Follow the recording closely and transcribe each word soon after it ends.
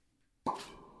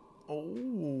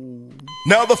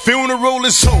Now the funeral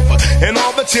is over, and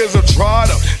all the tears are dried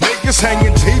up. Niggas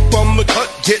hanging deep on the cut,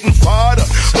 getting fired up.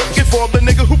 Looking for the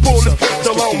nigga who pulled his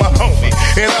pistol on my homie.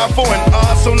 An eye for an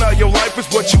eye, so now your life is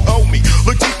what you owe me.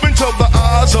 Look deep into the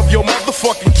eyes of your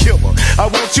motherfucking killer. I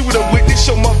want you to witness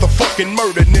your motherfucking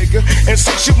murder, nigga. And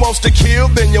since you wants to kill,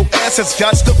 then your ass has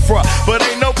got to fry. But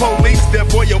ain't no police,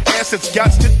 therefore your ass has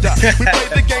got to die. We play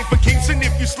the game for keeps, and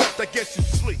if you slept, I guess you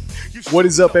sleep. What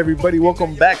is up, everybody?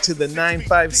 Welcome back to the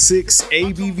 956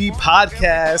 ABV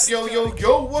podcast. Yo,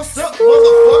 what's up, motherfuckers?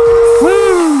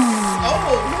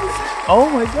 Oh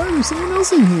my God, there's someone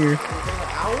else in here.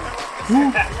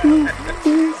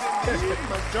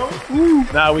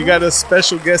 Nah, we got a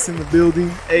special guest in the building.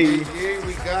 Hey, Yeah,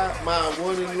 we got my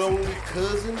one and only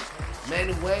cousin,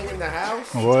 Manny Wang, in the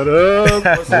house. What up?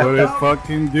 What it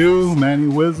fucking do? Manny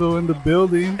Wizzle in the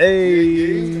building.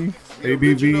 hey.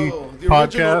 ABV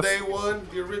podcast.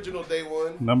 The original day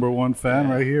one. Number one fan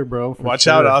right here, bro. for Watch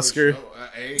sure. out, Oscar.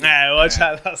 Hey, Watch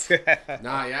out, Oscar.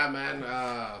 Nah, yeah, man.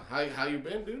 How you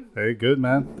been, dude? Hey, good,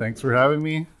 man. Thanks for having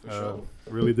me. sure.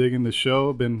 Really digging the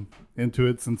show. Been into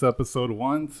it since episode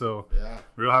 1, so Yeah.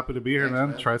 real happy to be here, man.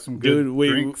 man. Try some good Dude,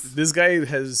 drinks. this guy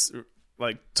has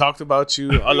talked about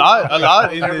you a lot in this, a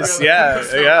lot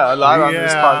on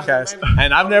this Yeah. podcast.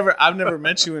 And I've never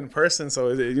met you in person, so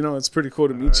it's pretty cool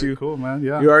to meet you. Cool, man.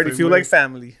 Yeah. You already same feel way. like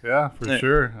family. Yeah, for Yeah.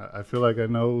 sure. I feel like I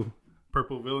know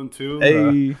Purple Villain too.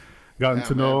 Hey, Gotten Yeah,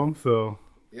 to know him, so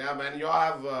Yeah, man. Y'all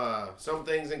have some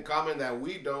things in common that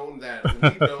we don't.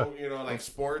 Like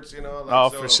sports.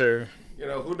 Like, for sure.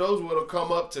 Who knows what'll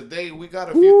come up today? We got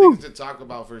a few things to talk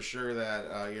about for sure that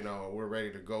we're ready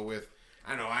to go with.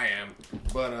 I know I am,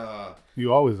 but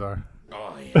you always are.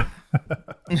 oh yeah.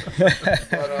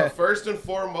 But first and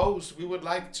foremost, we would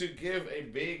like to give a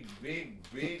big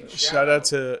Shout out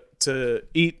to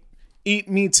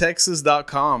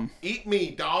eatmetexas.com. Eat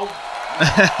Me, dog.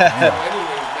 Anyways,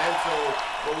 man, so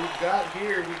what we've got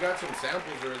here, we got some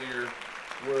samples earlier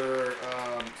where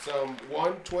some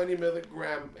 120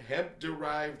 milligram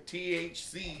hemp-derived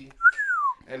THC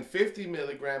and 50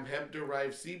 milligram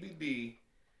hemp-derived CBD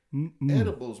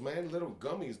edibles, man, little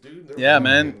gummies, dude. They're Yeah, fucking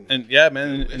man. And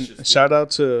delicious, shout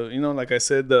out to, like I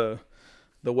said, the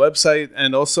website,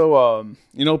 and also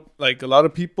like a lot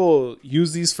of people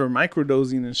use these for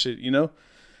microdosing and shit,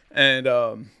 and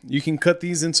you can cut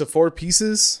these into 4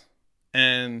 pieces,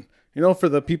 and for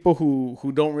the people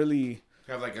who don't really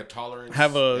have like a tolerance,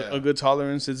 have a good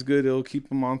tolerance, it's good. It'll keep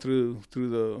them on through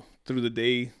the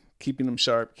day, keeping them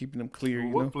sharp, keeping them clear.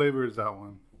 What flavor is that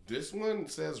one? This one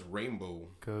says rainbow.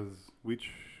 Because we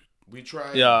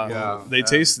tried. Yeah, they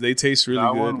taste really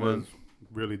that good, one man. was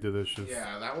really delicious.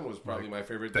 Yeah, that one was probably my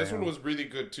favorite. This one was really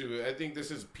good too. I think this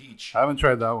is peach. I haven't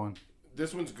tried that one.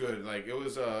 This one's good. Like it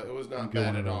was not Good bad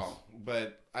one at of all.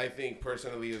 But I think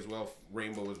personally as well,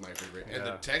 rainbow was my favorite. And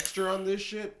the Yeah. texture on this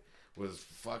shit was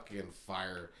fucking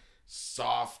fire,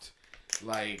 soft,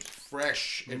 like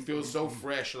fresh. It feels so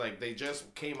fresh. Like they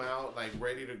just came out, like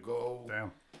ready to go.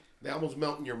 Damn. They almost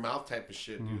melt in your mouth type of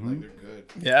shit, dude. Like they're good.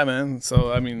 Yeah, man.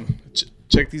 So, I mean,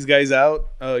 check these guys out.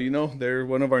 They're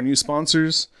one of our new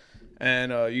sponsors.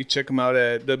 And you check them out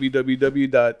at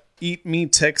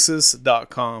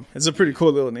www.eatmetexas.com. It's a pretty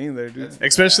cool little name there, dude.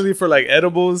 Especially for, like,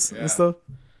 edibles and stuff.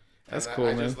 That's And cool,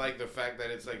 I man. just like the fact that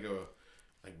it's like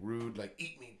rude, like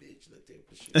eat me, bitch, that type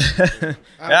of shit.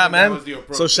 Yeah, man.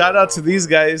 So shout out to these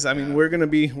guys. I mean, we're gonna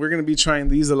be trying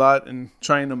these a lot and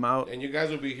trying them out. And you guys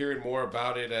will be hearing more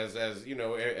about it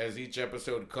as each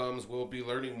episode comes. We'll be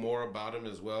learning more about them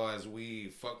as well as we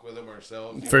fuck with them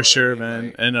ourselves. For sure, man.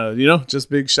 Like, and just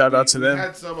big shout out to them.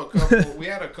 We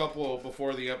had a couple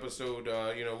before the episode.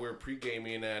 We were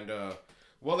pre-gaming, and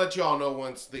we'll let you all know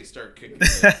once they start kicking in,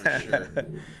 for sure.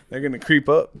 They're gonna creep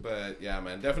up. But yeah,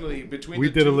 man, definitely between We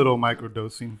the did two, a little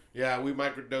microdosing. Yeah, we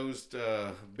microdosed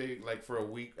big, like for a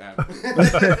week.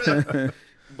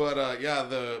 But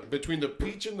between the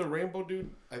peach and the rainbow, dude,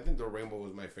 I think the rainbow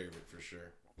was my favorite for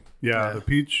sure. Yeah, the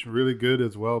peach really good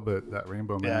as well, but that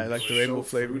rainbow, man, Yeah, I like the rainbow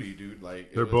flavor. Fruity, dude.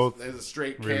 Like They're both It's a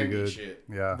straight really candy good. shit.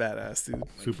 Yeah, Badass, dude.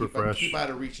 super Keep fresh. out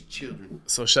of reach of children.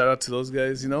 So shout out to those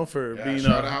guys, for Yeah, being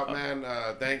shout out, man.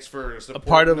 Thanks for supporting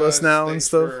part of us now and Thanks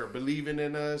stuff. for believing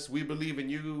in us. We believe in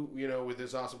you. With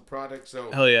this awesome product. So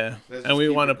hell yeah, let's and just we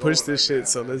keep want to it push going this like shit. that,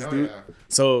 So man. let's Hell do. yeah.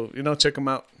 So check them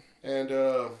out. And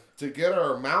to get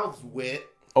our mouths wet,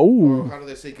 Oh, or how do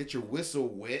they say, get your whistle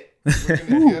wet? We're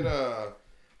gonna get a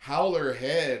Howler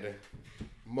Head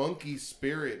Monkey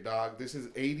Spirit, dog. This is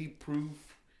 80 proof,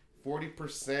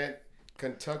 40%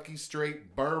 Kentucky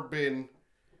straight bourbon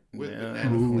with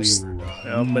banana flavor,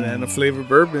 dog. banana flavored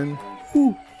bourbon.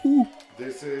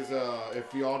 This is,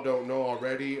 if y'all don't know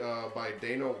already, by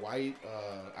Dana White.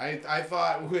 I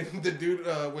thought when the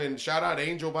dude, shout out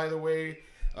Angel, by the way,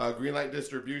 Greenlight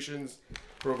Distributions,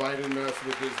 providing us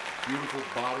with this beautiful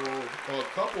bottle, a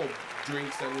couple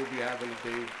drinks that we'll be having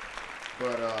today.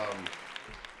 But,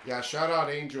 yeah, shout out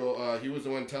Angel. He was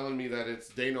the one telling me that it's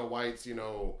Dana White's,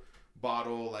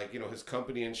 bottle, like, his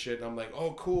company and shit. And I'm like,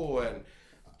 oh, cool. And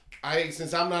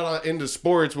since I'm not into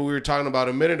sports, what we were talking about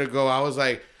a minute ago, I was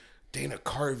like, Dana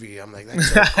Carvey. I'm like,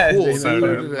 that's so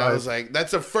cool. Dude. I was like,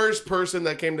 that's the first person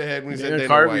that came to head when he said Dana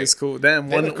Carvey White. is cool.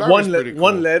 Damn, Cool.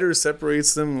 one letter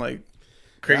separates them like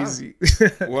crazy.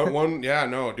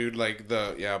 Yeah. Dude, like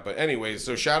but anyways,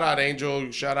 so shout out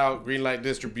Angel, shout out Greenlight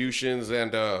Distributions,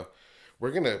 and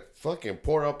we're gonna fucking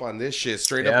pour up on this shit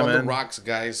straight up on the rocks,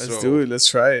 guys. Let's do it. Let's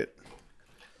try it.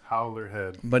 Howler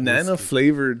Head. Banana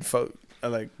flavored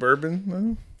like bourbon.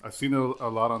 No? I've seen a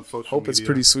lot on social Hope media. it's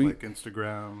pretty sweet. Like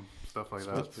Instagram, stuff like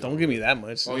that. Don't give me that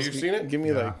much. Oh, you've seen it? Give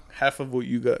me like half of what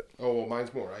you got. Oh, well,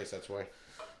 mine's more ice, that's why.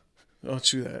 I'll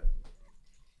chew that.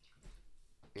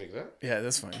 Like that? Yeah,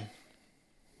 that's fine.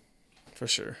 For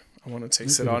sure. I want to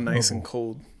taste it all nice and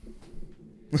cold.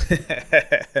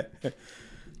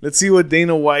 Let's see what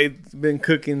Dana White's been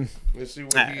cooking. Let's see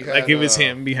what he had. Like if it's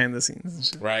him behind the scenes and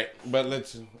shit. Right. But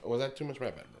was that too much?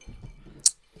 My bad.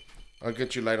 I'll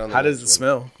get you light on that. How does it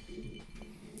smell?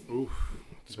 Oof.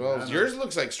 Smells. Yours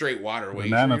looks like straight water. Wait,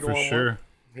 Banana for sure. More?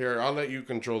 Here, I'll let you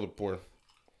control the pour.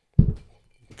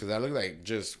 Because that look like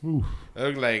that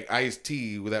look like iced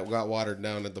tea that got watered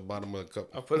down at the bottom of the cup.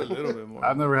 I'll put a little bit more.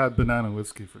 I've never had banana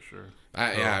whiskey for sure.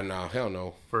 No, hell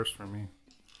no. First for me.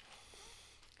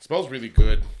 It smells really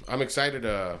good. I'm excited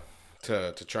to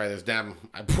try this. Damn,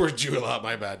 I poured you a lot.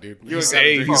 My bad, dude. He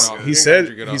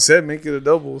said make it a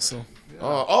double. So.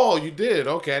 Oh, you did.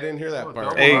 Okay, I didn't hear that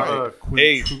part.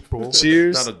 Hey,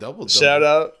 cheers. Not a double. Shout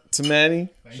out to Manny.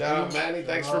 Shout out, Manny.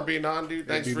 Thanks for being on, dude.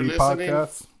 Thanks ABD for listening.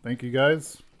 Podcast. Thank you,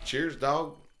 guys. Cheers,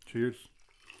 dog. Cheers.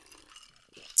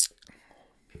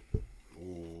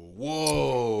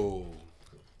 Whoa.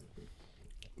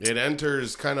 It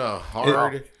enters kind of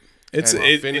hard.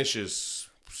 It finishes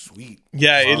sweet.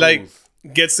 Yeah, smooth. It like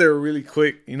gets there really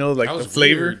quick. Like the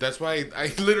flavor. Weird. That's why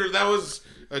that was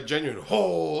a genuine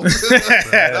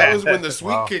that was when the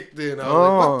sweet kicked in. I was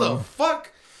like, what the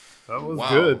fuck? That was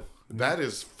good. That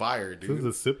is fire, dude. This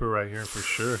is a sipper right here for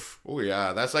sure. Oh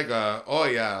yeah, that's like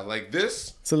like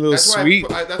this. It's a little sweet.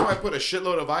 That's why I put a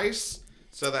shitload of ice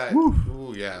so that.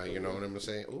 Ooh yeah, you know what I'm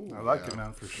saying. Ooh, I like it,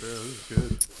 man, for sure. This is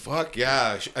good. Fuck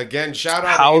yeah! Again, shout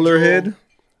out Howler Angel. Head.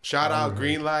 Shout out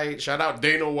Greenlight. Shout out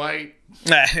Dana White.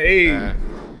 Hey.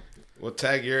 We'll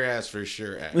tag your ass for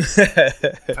sure. Tag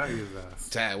his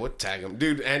ass. We'll tag him.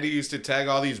 Dude, Andy used to tag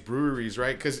all these breweries,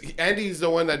 right? Because Andy's the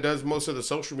one that does most of the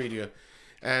social media.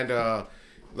 And,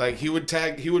 like, he would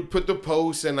put the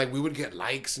posts and, like, we would get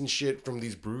likes and shit from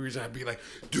these breweries. And I'd be like,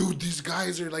 dude, these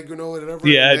guys are, like, whatever.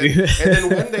 Yeah, dude. And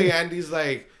then one day Andy's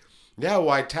like, yeah,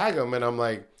 well, I tag him. And I'm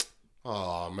like,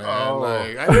 oh, man.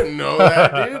 Like, I didn't know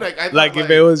that, dude. Like, I thought, like if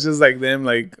it was just like them,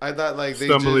 like I thought like they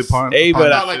stumbly just. upon. Hey,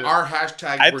 but I thought like our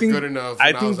hashtags were good enough.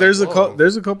 I think there's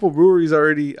there's a couple breweries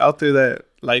already out there that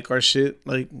like our shit,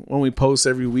 like when we post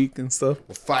every week and stuff.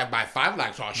 5x5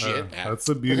 likes our shit. That's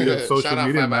the beauty of social Shout out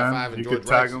media, 5x5 man. and You George could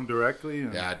tag Rice. them directly.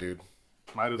 And Yeah, dude.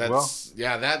 Might as well.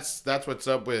 Yeah, that's what's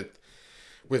up with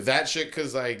that shit,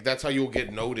 because like that's how you'll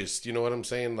get noticed. You know what I'm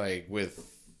saying? Like with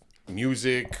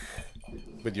music,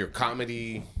 with your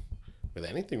comedy, with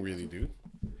anything really, dude.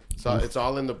 So it's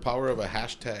all in the power of a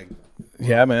hashtag.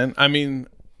 Yeah, man. I mean,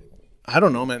 I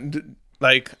don't know, man.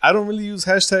 Like I don't really use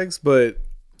hashtags, but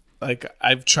like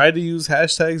I've tried to use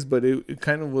hashtags, but it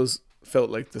kind of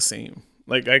felt like the same.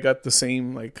 Like I got the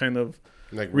same like kind of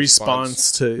Like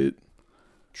response to it.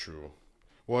 True.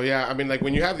 Well, yeah. I mean, like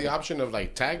when you have the option of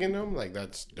like tagging them, like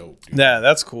that's dope, dude. Yeah,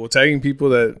 that's cool. Tagging people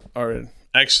that are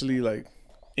actually like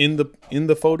in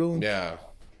the photo. Yeah,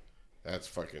 that's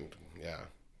fucking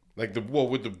Like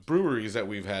with the breweries that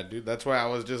we've had, dude. That's why I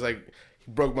was just like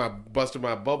busted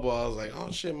my bubble. I was like, oh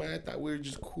shit, man, I thought we were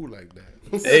just cool like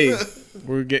that. Hey,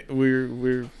 we're getting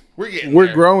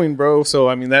there. growing, bro. So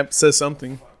I mean that says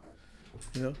something.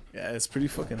 You know? Yeah, it's pretty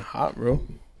fucking hot, bro.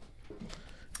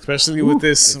 Especially with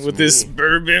this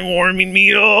bourbon warming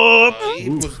me up.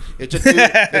 It's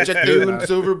a dude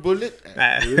silver bullet.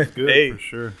 It's good Hey. for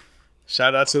sure.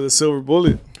 Shout out to the Silver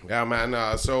Bullet. Yeah,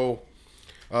 man. So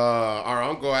our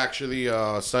uncle actually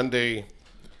Sunday,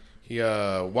 he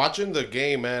watching the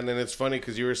game, man, and it's funny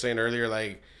because you were saying earlier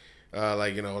like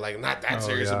not that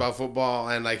serious about football,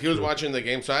 and like he was watching the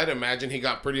game, so I'd imagine he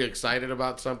got pretty excited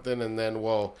about something, and then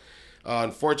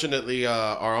Unfortunately,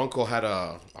 our uncle had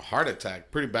a heart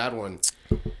attack, pretty bad one.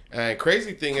 And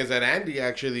crazy thing is that Andy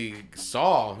actually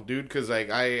saw, dude, because like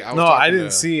I was No, talking I didn't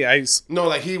to- see. No,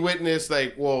 like he witnessed,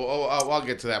 like, well, I'll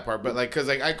get to that part, but like, cause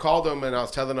like I called him and I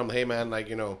was telling him, hey man, like,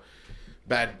 you know,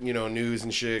 bad, you know, news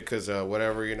and shit, cause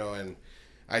whatever, you know, and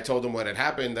I told him what had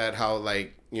happened, that how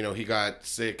like, you know, he got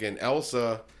sick in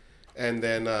Elsa, and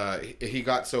then he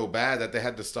got so bad that they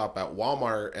had to stop at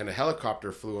Walmart and a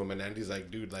helicopter flew him, and Andy's like,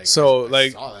 dude, like, So, I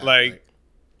like, saw that. like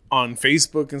on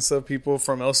Facebook and stuff, people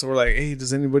from Elsa were like, "Hey,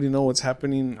 does anybody know what's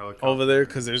happening over there?"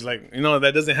 Because there's like, you know,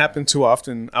 that doesn't happen too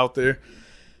often out there.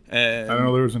 And I don't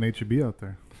know there was an HEB out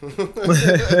there.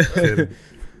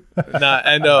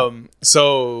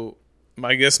 so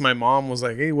I guess my mom was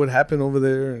like, "Hey, what happened over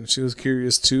there?" And she was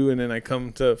curious too. And then I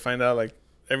come to find out like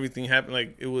everything happened.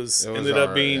 Like it was ended up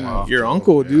alright, being yeah. your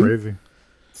uncle, dude. Crazy.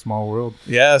 Small world.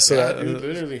 Yeah, so yeah, dude,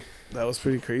 literally. that was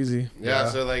pretty crazy. Yeah,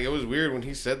 so like it was weird when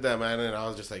he said that, man, and I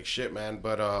was just like, shit, man.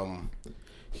 But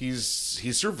he's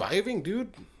surviving, dude.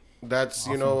 That's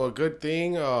you know a good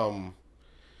thing.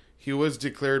 He was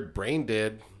declared brain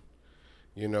dead.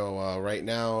 You know, right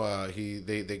now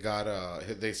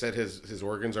they said his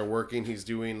organs are working. He's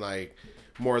doing like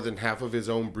more than half of his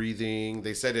own breathing.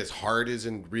 They said his heart is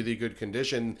in really good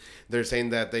condition. They're saying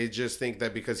that they just think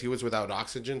that because he was without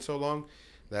oxygen so long,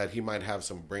 that he might have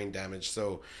some brain damage.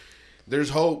 So there's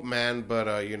hope, man.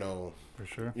 But you know, For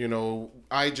sure. you know,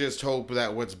 I just hope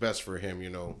that what's best for him. You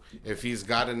know, if he's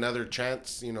got another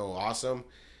chance, you know, awesome.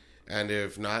 And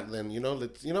if not, then you know,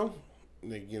 let's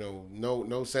like,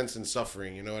 no sense in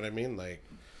suffering. You know what I mean? Like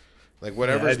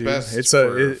whatever's dude. best It's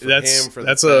for him, for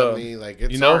that's the family. Like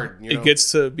it's you know, hard. You know? it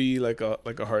gets to be like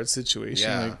a hard situation,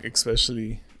 Yeah. like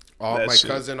especially all that my shit.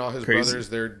 cousin, all his Crazy. brothers,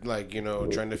 they're like, you know,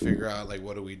 trying to figure out like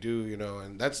what do we do, you know,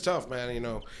 and that's tough, man. You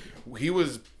know, he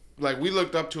was like we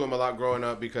looked up to him a lot growing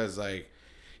up because like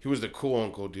he was the cool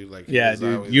uncle, dude. Like he Yeah, was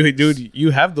dude. always You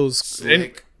have those and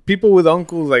slick. people with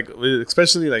uncles, like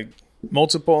especially like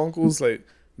multiple uncles. Like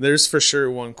there's for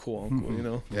sure one cool uncle, you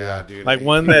know, Yeah, dude. like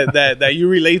one that you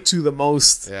relate to the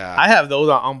most. Yeah. I have those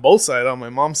on both sides, on my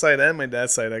mom's side and my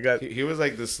dad's side. I got He was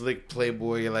like the slick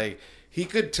playboy. Like he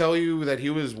could tell you that he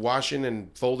was washing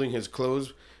and folding his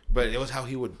clothes, but it was how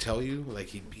he would tell you. Like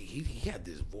he had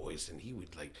this voice, and he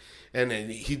would like, and then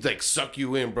he'd like suck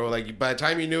you in, bro. Like by the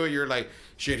time you knew it, you're like,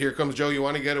 shit, here comes Joe. You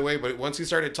want to get away, but once he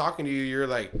started talking to you, you're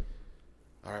like,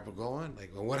 all right, but go on.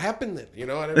 Like, well, what happened then? You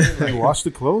know what I mean? Like, You washed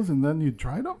the clothes and then you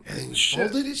dried them? and then you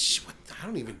folded his shit. I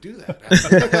don't even do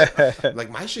that. Like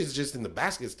my shit's just in the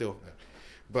basket still.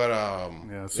 But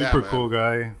Yeah, super man. cool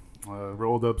guy.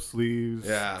 Rolled up sleeves,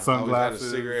 Yeah, sunglasses. always had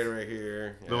a cigarette right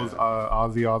here. Yeah. Those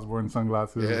Ozzy Osbourne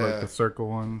sunglasses, Yeah. like the circle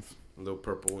ones. little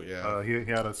purple. Yeah, He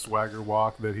had a swagger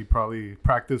walk that he probably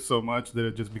practiced so much that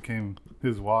it just became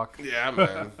his walk. yeah,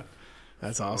 man.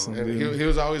 that's awesome, And dude. he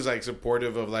was always like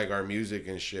supportive of like our music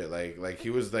and shit. Like he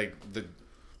was like the.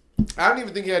 I don't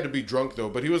even think he had to be drunk though,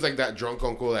 but he was like that drunk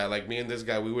uncle that like me and this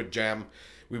guy we would jam.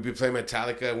 We'd be playing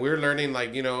Metallica and we were learning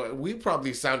like you know we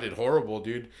probably sounded horrible,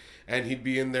 dude. And he'd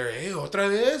be in there, hey, otra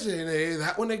vez, and hey,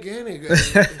 that one again.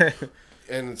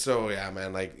 And so yeah,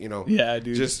 man, like you know, Yeah,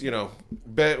 dude. just you know,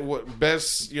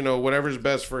 best you know whatever's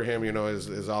best for him, you know,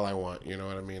 is all I want. You know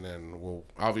what I mean? And well,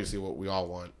 obviously what we all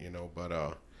want, you know.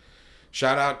 But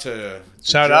shout out to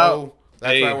Shout Joe. out.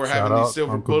 That's Hey. why we're having Shout these out,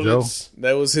 silver Uncle bullets.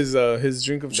 That was his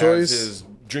drink of That's choice. his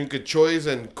drink of choice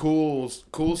and cool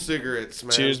cigarettes,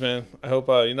 man. Cheers, man. I hope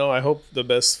I hope the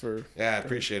best for Yeah, I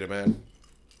appreciate it, man.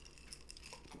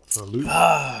 Salute.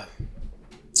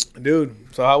 dude.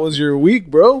 So how was your week,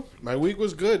 bro? My week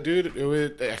was good, dude.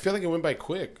 I feel like it went by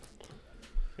quick.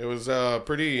 It was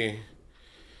pretty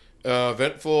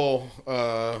eventful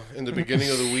in the beginning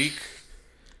of the week,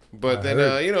 but then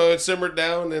heard. you know it simmered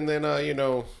down, and then you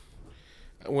know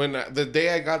when the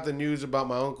day I got the news about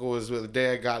my uncle was the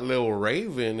day I got Lil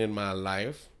Raven in my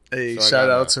life. Hey, So I shout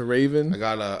got out to Raven. I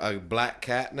got a black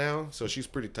cat now, so she's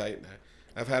pretty tight now.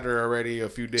 I've had her already a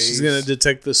few days. She's gonna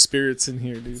detect the spirits in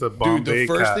here, dude. It's a Dude, Bombay the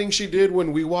first cat. thing she did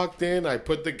when we walked in, I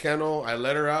put the kennel, I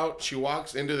let her out. She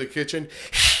walks into the kitchen.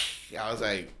 I was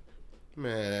like,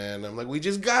 man, I'm like, we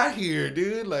just got here,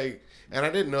 dude. Like, and I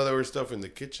didn't know there was stuff in the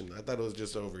kitchen. I thought it was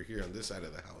just over here on this side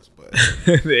of the house, but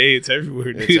Hey, it's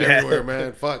everywhere, dude. it's everywhere,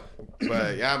 man. Fuck.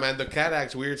 But yeah, man, the cat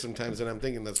acts weird sometimes, and I'm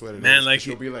thinking that's what it is. Man, like,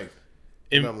 she'll be like,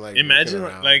 I'm, like, imagine,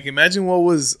 looking around. imagine what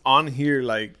was on here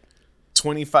like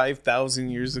 25,000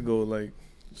 years ago. Like,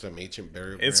 some ancient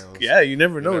burial it's grounds. you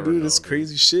never know, never dude. know, It's dude.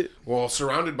 crazy shit. Well,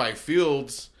 surrounded by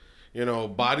fields,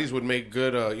 bodies would make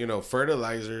good,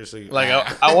 fertilizer. So Like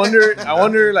I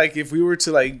wonder like if we were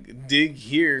to like dig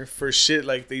here for shit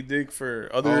like they dig for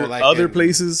other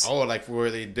places. Oh, like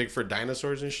where they dig for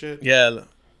dinosaurs and shit. Yeah,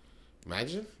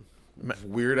 Imagine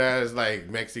weird ass like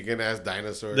Mexican ass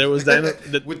dinosaurs. there was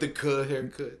with the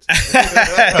haircuts.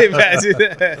 Imagine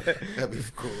That'd be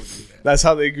cool. Dude. that's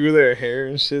how they grew their hair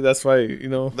and shit. That's why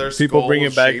Their people bring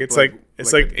it back. skull It's shaped like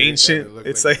it's like a dick, and ancient. it looked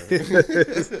It's like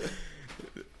like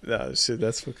nah, shit.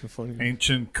 That's fucking funny.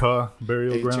 Ancient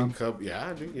burial Ancient ground. cub.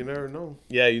 Yeah, dude. You never know.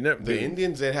 Yeah, you never. The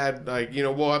Indians, they had like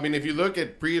well, I mean, if you look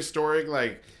at prehistoric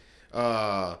like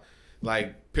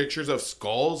pictures of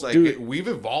skulls, like Dude. we've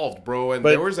evolved, bro. And But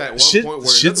there was at one point where it looked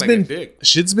shit's like been a dick.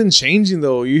 shit's been changing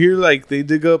though. You hear like they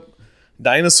dig up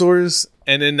dinosaurs,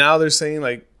 and then now they're saying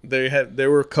like they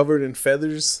were covered in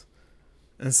feathers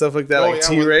and stuff like that, Oh, like yeah,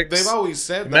 T-Rex. they've always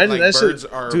said Imagine that like that birds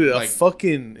shit, are dude. like a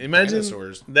fucking imagine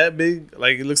dinosaurs. that big,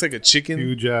 like it looks like a chicken.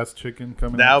 Huge ass chicken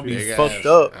coming. That at would be you. big fucked ass.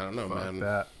 up. I don't know, man.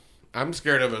 That. I'm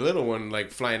scared of a little one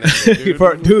like flying at me,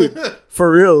 dude. Dude, for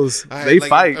reals, they like,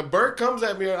 fight. A bird comes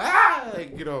at me,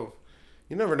 like,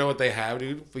 you never know what they have,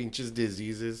 dude. Finches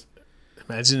diseases.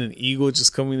 Imagine an eagle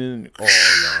just coming in and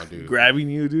Oh no, dude. grabbing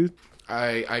you, dude.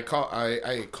 I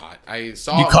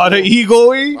saw. You caught an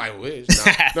eagle, eh? I wish.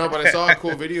 No, but I saw a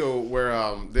cool video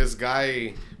where this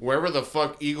guy, wherever the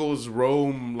fuck eagles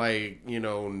roam, like,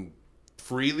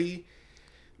 freely,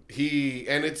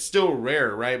 and it's still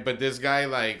rare, right? But this guy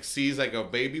like sees like a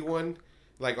baby one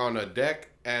like on a deck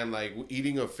and like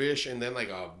eating a fish, and then like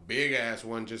a big ass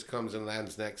one just comes and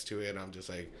lands next to it, and I'm just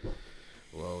like,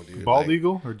 whoa, dude. Bald like,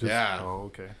 eagle or just? Yeah. Oh,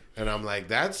 okay. And I'm like,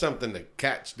 that's something to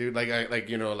catch, dude. Like Oh,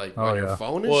 on your yeah.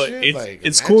 phone and Well, shit.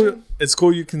 it's imagine. cool. It's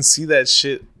cool you can see that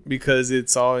shit because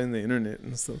it's all in the internet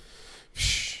and stuff.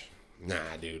 Nah,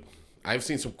 dude. I've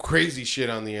seen some crazy shit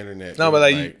on the internet. No, dude. but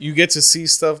like you get to see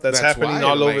stuff that's happening why,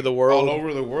 all over like, the world. All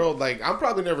over the world. Like, I'm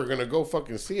probably never gonna go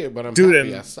fucking see it, but I'm Dude, happy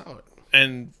and- I saw it.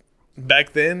 And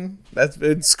back then,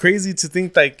 it's crazy to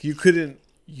think like you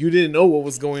didn't know what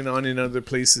was going on in other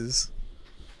places.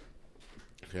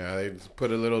 Yeah, they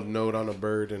put a little note on a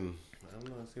bird, and I don't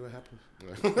know. See what happens.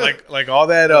 Like all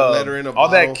that letter in a all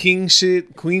that bottle. king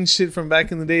shit, queen shit from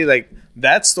back in the day. Like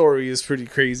that story is pretty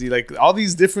crazy. Like all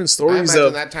these different I stories imagine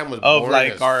of that time was of boring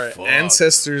like as our fuck.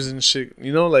 ancestors and shit.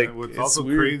 Like What's it's also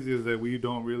weird. crazy is that we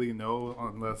don't really know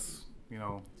unless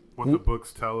what the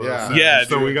books tell us. Yeah. Yeah,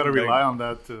 So we dude, got to like- rely on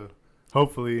that to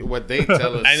hopefully. What they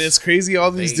tell us, And it's crazy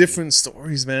all these different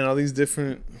stories, man. All these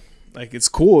different, like it's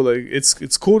cool. Like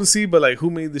it's cool to see, but like who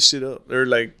made this shit up? Or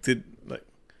like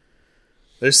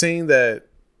they're saying that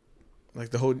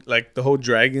like the whole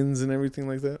dragons and everything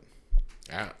like that.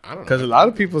 I don't know. Because a lot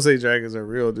of people say dragons are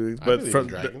real, dude. I But believe from in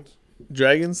dragons.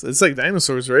 dragons, it's like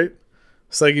dinosaurs, right?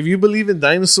 It's like if you believe in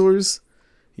dinosaurs,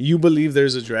 you believe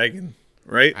there's a dragon,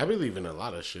 right? I believe in a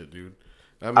lot of shit, dude.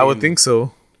 I would think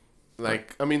so.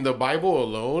 Like, I mean, the Bible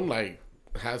alone, like,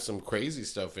 has some crazy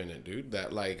stuff in it, dude.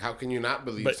 That, like, how can you not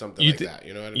believe But something you like thi- that?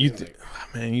 You know what I You mean?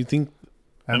 man, you think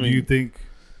And mean, do you think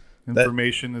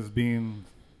information is being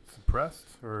suppressed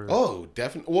or? Oh,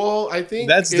 definitely. Well, I think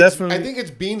That's it's- definitely- I think it's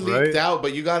being leaked Right? out,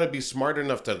 but you got to be smart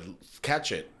enough to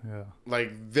catch it. Yeah.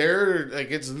 Like,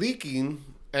 it's leaking,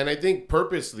 and I think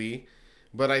purposely,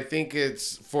 but I think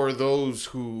it's for those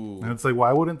who. And it's like,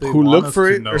 why wouldn't they who want look us for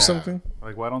to it know? or something.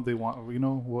 Like, why don't they want?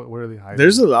 What are they hiding?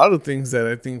 There's a lot of things that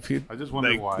I think people. I just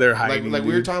wonder why. they're Like hiding. we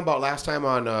were dude. talking about last time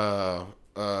on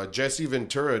Jesse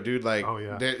Ventura, dude. Like, Oh,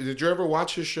 yeah. did you ever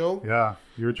watch his show? Yeah,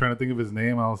 you were trying to think of his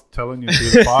name. I was telling you through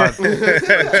the pod.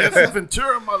 Jesse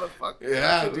Ventura, motherfucker.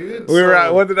 Yeah, dude. We were So-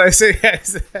 at, what did I say? I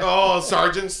said- Oh,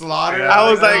 Sergeant Slaughter. I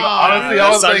was like, honestly, yeah, I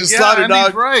was Sergeant like, yeah, Slaughter, and he's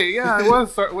dog. right. Yeah, it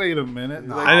was. Wait a minute.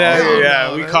 No, like, yeah,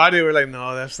 no, we man. caught it. We're like,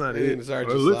 no, that's not Dude, it.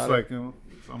 Sergeant it looks Slaughter. like him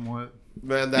somewhat.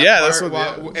 Man, that Yeah, part,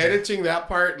 that's what editing that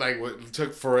part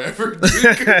took forever. Dude.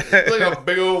 It's like a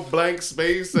big old blank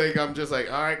space. Like I'm just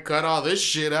like, all right, cut all this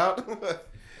shit out.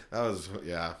 That was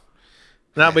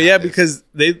Nah, but yeah, because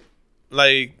they're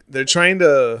trying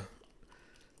to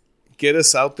get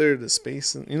us out there to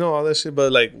space and all that shit.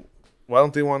 But like, why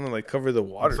don't they want to like cover the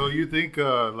water? So you think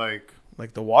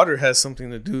Like the water has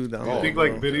something to do down I there. think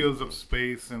like bro. videos of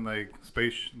space and like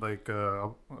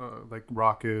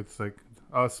rockets, like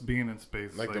us being in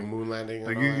space, like the moon landing. And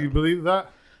Like all you that. believe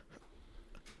that,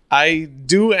 I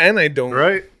do and I don't.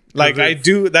 right? Like 'Cause I it's-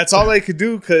 do. That's all I could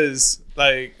do because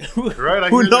like Right?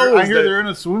 who knows? I hear that- they're in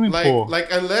a swimming pool. Like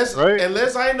unless Right?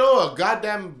 I know a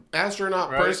goddamn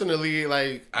astronaut Right. personally,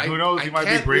 like Who knows, I you might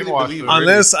be can't really brainwashed believe already. it.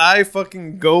 Unless I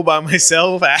fucking go by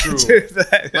myself after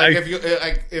that. Like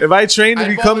Like, if if I train to I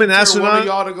become an volunteer one of astronaut,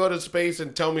 y'all to go to space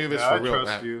and tell me if it's Yeah, I for real.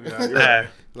 trust Nah. you. Yeah, you're nah, right.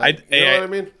 Like, you know what I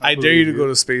mean? I dare you to go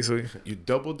to space with me. You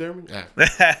double dare me? Yeah.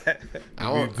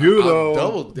 You do though.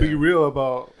 double dare. Be real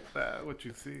about what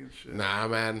you see and shit. Nah,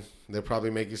 man. They'll probably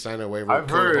make you sign a waiver. I've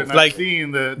heard and Like, I've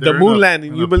seen the moon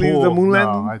landing. You believe the moon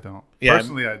landing? No, I don't. Yeah.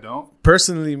 Personally, I don't.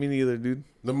 Personally, me neither, dude.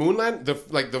 The moon land, the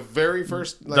very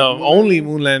first, like, The only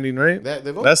moon landing, right?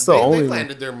 That's the only They one.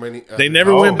 landed their money. They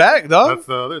never went back, dog. That's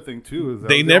the other thing too. Is that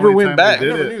They was the never only went time back. they I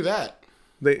did never it. knew that.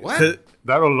 They, What?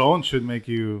 That alone should make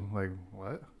you like,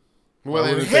 what? Well,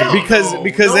 then, wouldn't hell they- Because- no.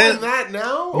 because Knowing then- that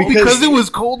now, because it was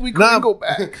cold, we couldn't go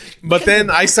back. But then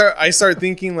I start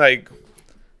thinking like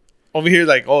over here,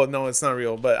 like, oh no, it's not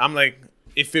real. But I'm like,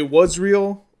 if it was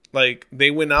real, like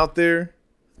they went out there,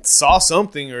 saw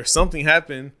something or something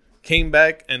happened, came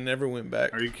back and never went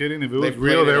back. Are you kidding? If it They was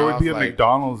real, played it there would off be a like-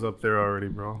 McDonald's up there already,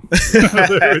 bro.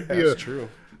 There would be that's true.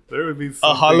 There would be A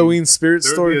something- Halloween spirit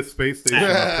There store. would be a space station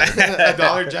up there. A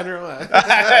Dollar General.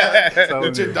 telling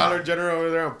It's a you. Dollar General over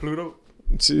there on Pluto.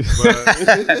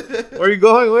 But, Where you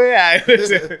going? Where at?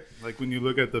 like when you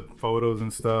look at the photos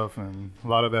and stuff, and a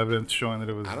lot of evidence showing that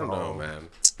it was I don't know, man.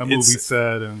 a movie It's-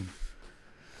 set,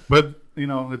 but you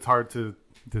know it's hard to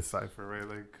decipher, right?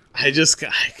 Like I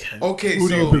can't. Okay, who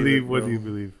do you so believe? What do you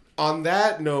believe? on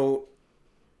that note,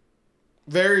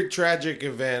 very tragic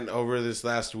event over this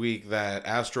last week, that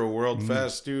Astro World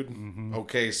Fest, dude.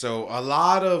 Okay, so a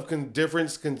lot of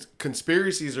different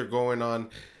conspiracies are going on,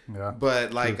 Yeah,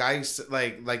 but like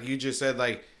like you just said,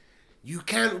 like you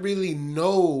can't really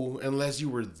know unless you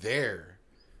were there.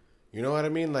 You know what I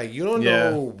mean? Like you don't Yeah.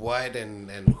 know what and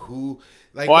who.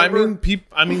 Like, Well, remember-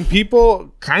 I mean,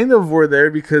 people kind of were there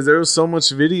because there was so much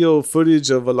video footage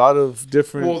of a lot of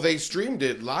different. well, they streamed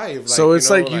it live. Like, so it's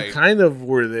you know, like you kind of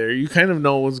were there. You kind of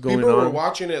know what's going people were on.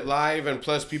 watching it live, and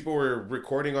plus people were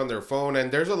recording on their phone.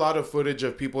 And there's a lot of footage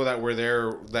of people that were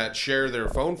there that share their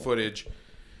phone footage.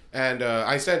 And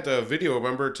I sent a video,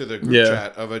 remember, to the group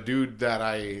chat of a dude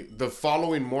that the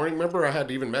following morning, remember, I had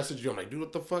to even message you. I'm like, dude,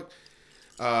 what the fuck?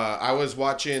 I was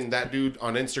watching that dude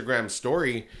on Instagram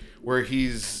story where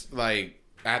he's like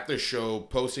at the show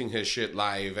posting his shit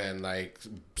live and like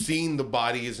seeing the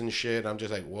bodies and shit. I'm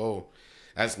just like, whoa,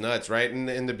 that's nuts, right? And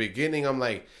in the beginning, I'm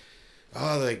like,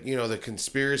 oh, like, you know, the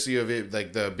conspiracy of it,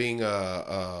 like the being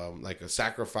like a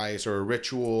sacrifice or a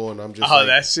ritual, and I'm just like,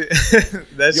 that shit.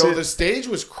 That yo, shit. the stage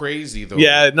was crazy though.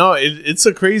 Yeah, no, it's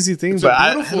a crazy thing, It's but a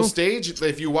I beautiful don't- stage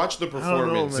if you watch the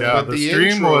performance. man. yeah. But The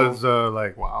stream intro, was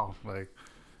like wow, like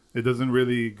it doesn't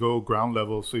really go ground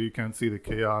level, so you can't see the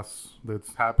chaos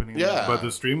that's happening. Yeah. But the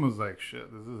stream was like,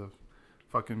 shit, this is a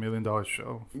fucking $1 million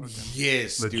show. Fucking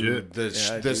yes, Legit.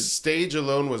 dude. The stage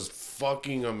alone was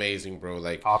fucking amazing, bro.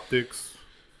 Like, optics.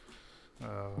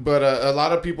 but a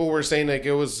lot of people were saying like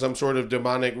it was some sort of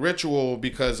demonic ritual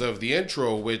because of the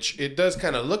intro, which it does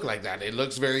kind of look like that. It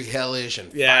looks very hellish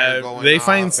and fire going they off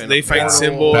find and they a find portal.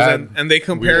 symbols Bad, and they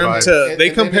compare weird them vibes. to And they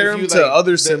then compare if them you, to like,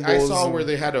 other I symbols. saw and- where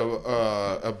they had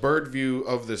a bird view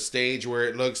of the stage where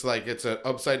it looks like it's an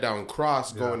upside down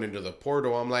cross going into the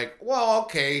portal. I'm like, well,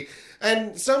 okay.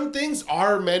 And some things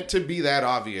are meant to be that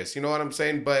obvious. You know what I'm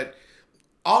saying? But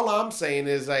all I'm saying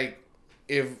is like,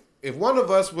 if one of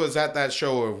us was at that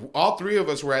show, or all three of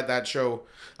us were at that show,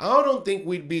 I don't think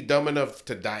we'd be dumb enough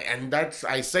to die. And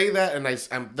I say that, and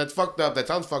that's fucked up. That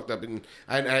sounds fucked up, and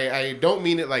I don't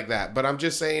mean it like that. But I'm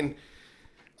just saying,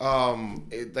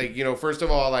 like, you know, first of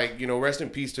all, like, you know, rest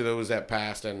in peace to those that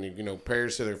passed, and, you know,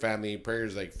 prayers to their family,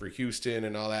 prayers like for Houston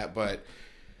and all that. But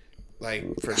like,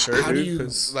 For sure, how do dude, you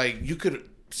 'cause- like you could.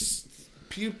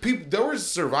 People, there was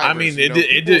survivors. I mean, you know,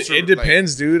 people it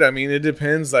depends, dude. I mean, it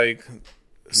depends. Like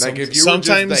Like if you were just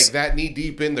like that knee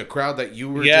deep in the crowd that you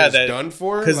were just done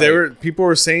for, because like, people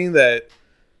were saying that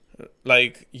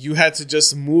like you had to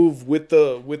just move with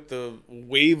the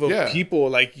wave of Yeah. people.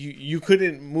 Like you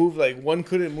couldn't move. Like one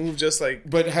couldn't move. Just like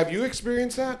But have you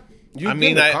experienced that? You've I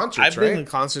mean, been to I've concerts, been right?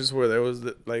 to concerts where there was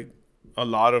like a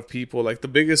lot of people. Like the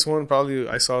biggest one probably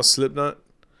I saw Slipknot.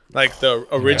 Like the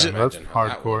original. That's imagine how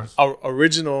that hardcore. was.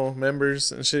 Original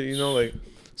members and shit, you know, like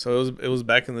so it was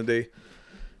back in the day.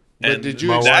 But did you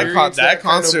my wife- experience that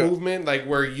kind concert- of movement, like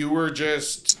where you were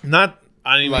just Not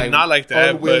not like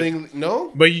that, unwilling?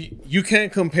 No. but you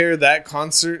can't compare that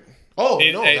concert. Oh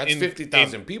in- no, that's in-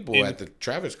 50,000 people in- at the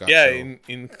Travis Scott Yeah, show.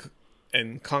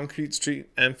 in Concrete Street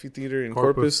Amphitheater in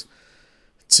Corpus. Corpus.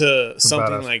 To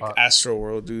something badass like spot. Astro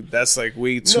World, dude. That's like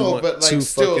way too No, much. but like too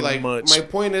still, fucking like much. my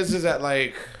point is that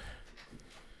like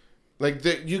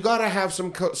you gotta have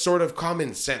some sort of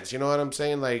common sense. You know what I'm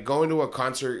saying? Like going to a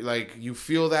concert, like you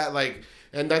feel that like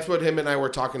And that's what him and I were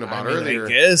talking about earlier. I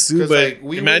guess, dude, 'Cause, but like,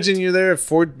 we imagine went- you're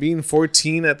there being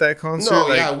 14 at that concert. No,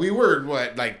 like, yeah, we were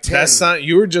what, like 10. that's not.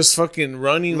 You were just fucking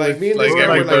running Like, with me and like this guy were,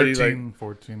 like, everybody. 13,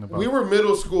 14. About We were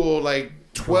middle school, like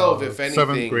 12, if anything.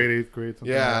 7th grade, 8th grade.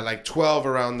 Something Yeah, like like 12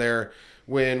 around there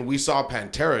when we saw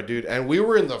Pantera, dude. And we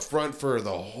were in the front for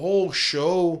the whole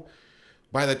show.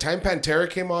 By the time Pantera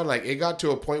came on, like, it got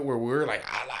to a point where we were like,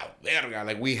 a la verga.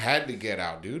 Like, we had to get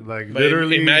out, dude. Like But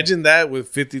literally, imagine that with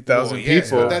 50,000 Well, yes,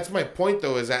 people. but that's my point,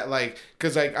 though, is that, like,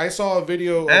 because, like, I saw a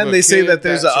video of And a they say kid that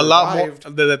there's a lot more.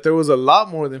 survived. That there was a lot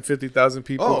more than 50,000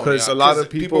 people because yeah, a lot of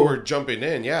people were jumping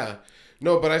in. Yeah,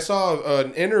 no, but I saw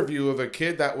an interview of a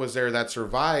kid that was there that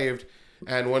survived,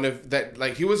 and one of that,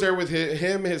 like, he was there with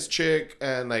his chick,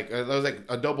 and like it was like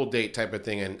a double date type of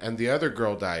thing, and the other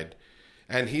girl died,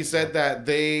 and he said that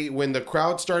when the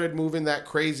crowd started moving that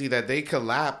crazy, that they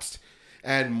collapsed,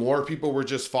 and more people were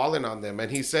just falling on them,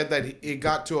 and he said that it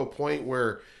got to a point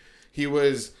where he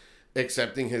was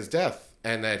accepting his death.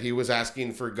 And that he was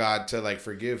asking for God to like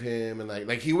forgive him, and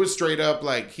like he was straight up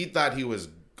like he thought he was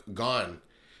gone,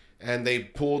 and they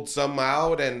pulled some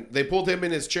out, and they pulled him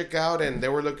and his chick out, and they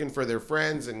were looking for their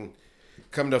friends, and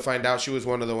come to find out she was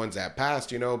one of the ones that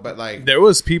passed, you know. But like there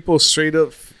was people straight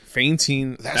up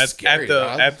fainting That's scary,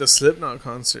 dog. at the Slipknot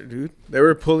concert, dude. They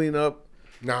were pulling up,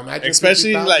 now imagine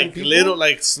especially 50,000 like people. little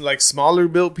like smaller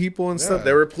built people and stuff. Yeah.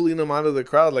 They were pulling them out of the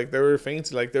crowd, like they were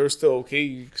fainting, like they were still okay.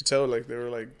 You could tell, like they were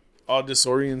like all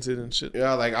disoriented and shit.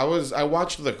 Yeah, like I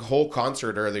watched the whole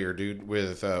concert earlier, dude.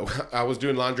 With I was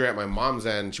doing laundry at my mom's,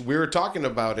 and we were talking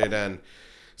about it, and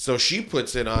so she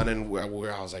puts it on, and I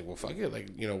was like, well, fuck it, like,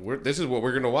 you know, this is what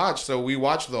we're gonna watch. So we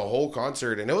watched the whole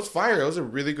concert, and it was fire. It was a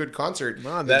really good concert.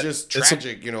 Nah, It's just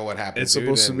tragic, you know what happened. It's dude,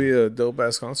 supposed to and be a dope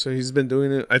ass concert. He's been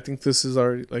doing it. I think this is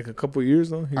already like a couple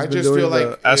years now. He's I been just doing feel the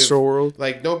like Astro World.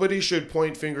 Like nobody should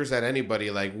point fingers at anybody.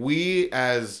 Like we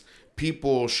as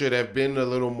people should have been a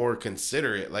little more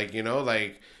considerate. Like, you know,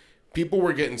 like people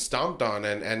were getting stomped on,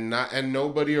 and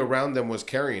nobody around them was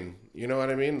caring. You know what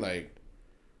I mean? Like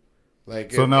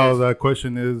so now that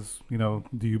question is, you know,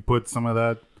 do you put some of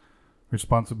that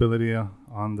responsibility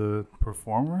on the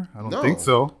performer? I don't No. think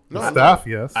so. No, The staff,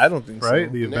 yes. I don't think so.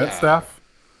 right? The event Nah. staff.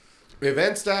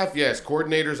 event staff, yes,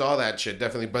 coordinators, all that shit,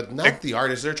 definitely, but not the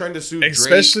artists. They're trying to sue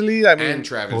Especially, Drake I mean, and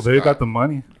Travis. Well, they Scott. got the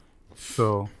money,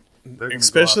 so they're gonna go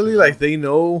especially after like that. they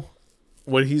know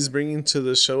what he's bringing to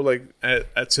the show, like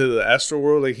at to the Astro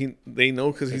World. Like they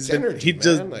know because It's energy, he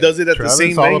just man. Like, does it at Travis the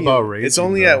same all venue. about raging, It's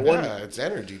only bro. at one. Yeah, it's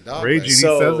energy, dog. raging. Like,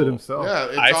 So- he says it himself. yeah,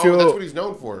 it's I all, feel- that's what he's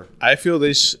known for. I feel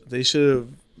they should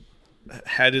have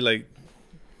had it like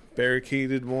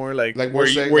barricaded more, like Like where more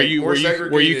you seg- where like you more where you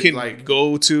where you segregated, can like,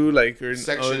 go to like or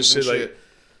Sections other shit, and like shit.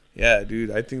 yeah, dude.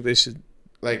 I think they should.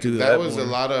 Like do that that was more. a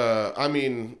lot of. I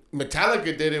mean,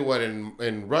 Metallica did it. What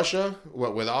in Russia?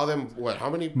 What with all them? What?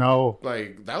 How many? No,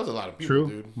 Like that was a lot of people, true.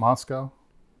 dude. Moscow,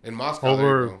 In Moscow, there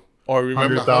Over- you go. Or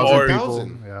remember, 100,000 or, people.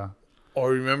 100,000. Yeah,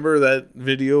 or remember that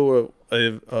video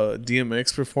of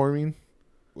DMX performing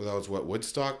Well, that was what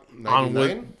Woodstock on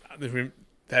 '99. Wood.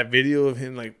 That video of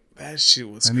him, like that shit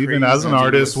was and crazy. even as an Dude,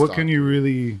 artist, what Woodstock. can you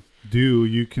really do?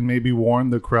 You can maybe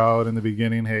warn the crowd in the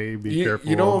beginning, "Hey, be careful."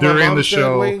 You know what my during mom the said,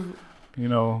 show, Wayne? you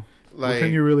know, what Like,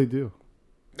 can you really do?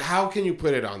 how can you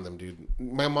put it on them, dude?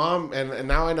 My mom, and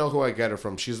now I know who I get it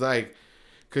from. She's like,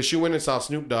 because she went and saw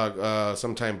Snoop Dogg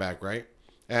some time back, right?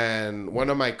 And one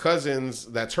of my cousins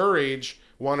that's her age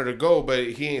wanted to go, but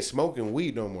he ain't smoking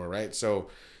weed no more, right? So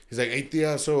he's like, hey,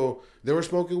 tia, so they were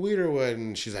smoking weed or what?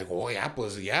 And she's like, oh, yeah,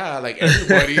 pues, yeah, like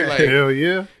everybody, like. Hell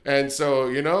yeah! And so,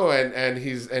 you know, and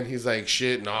he's like,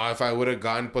 shit, no, if I would have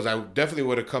gone, pues I definitely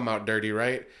would have come out dirty,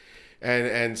 right?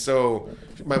 And so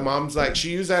my mom's like,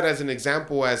 she used that as an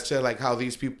example as to like how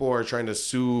these people are trying to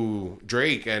sue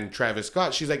Drake and Travis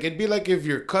Scott. She's like, it'd be like if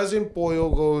your cousin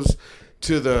Poyo goes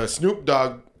to the Snoop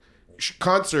Dogg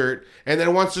concert and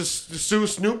then wants to sue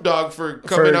Snoop Dogg for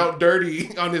coming out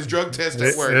dirty on his drug test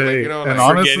at work. Like, Hey, you know, and like,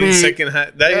 honestly- Getting second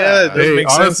hand. That, Yeah. yeah, it does Hey, make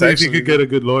honestly, sense. if Actually, he could get a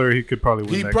good lawyer, he could probably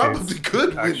win he that probably case. could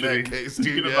win Actually, that case, dude.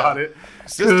 thinking Yeah. about it,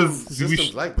 Systems 'Cause we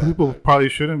systems like that. people probably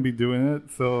shouldn't be doing it.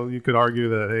 So you could argue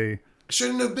that, hey,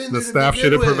 Shouldn't have been The there to staff begin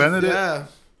should have with. prevented it. Yeah.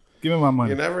 give me my money.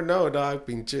 You never know, dog.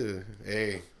 Pinche.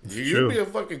 Hey, you'd true. be a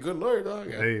fucking good lawyer,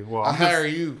 dog. Hey, well, I'll I'm just- hire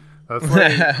you. That's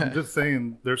why I'm just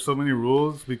saying there's so many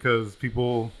rules because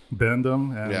people bend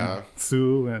them and Yeah.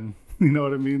 sue, and you know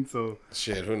what I mean. So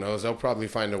Shit, who knows? They'll probably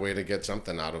find a way to get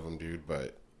something out of him, dude.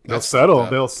 But they'll that's settle.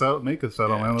 fucked up. They'll make a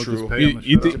settlement. They'll true. just pay You- them.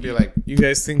 you To be like, you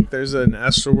guys think there's an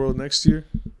Astro World next year?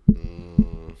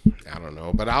 I don't don't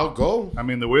know, but I'll go. I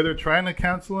mean, the way they're trying to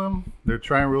cancel him, they're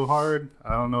trying real hard.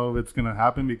 I don't know if it's going to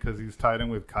happen because he's tied in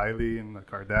with Kylie and the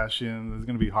Kardashians. It's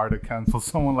going to be hard to cancel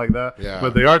someone like that. Yeah.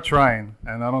 But they are trying,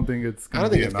 and I don't think it's I going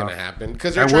don't to be think it's enough. gonna happen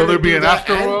because they're And trying will there to be do an that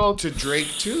and afterworld? to Drake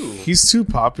too. He's too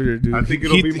popular, dude. I think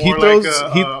it'll be more like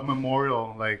a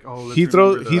memorial. Like, oh, let's he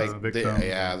throws- remember he- the They, victims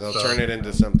yeah, and they'll stuff. turn it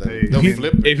into something. Hey, They'll he-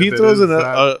 flip it. if he If it throws is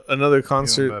that, another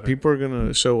concert, better. people are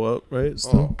gonna show up, right?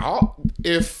 Still.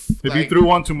 If If like, he threw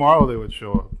one tomorrow, they would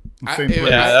show up. Same if- place.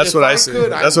 Yeah, that's if what I I say.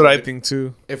 could, I That's what I would. think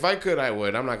too. If I could, I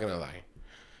would. I'm not gonna lie,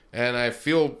 and I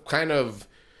feel kind of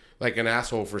like an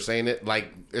asshole for saying it,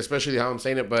 like especially how I'm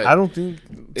saying it. But I don't think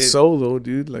so though,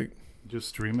 dude. Like, Just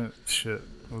stream it. Shit.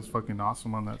 It was fucking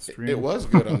awesome on that stream. it was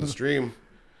good on the stream.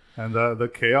 And the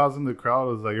chaos in the crowd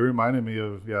was like, it reminded me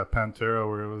of Pantera,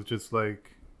 where it was just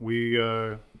like we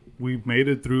made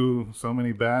it through so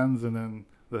many bands, and then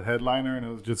the headliner, and it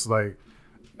was just like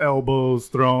elbows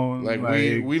thrown, Like,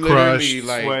 like we crushed, literally,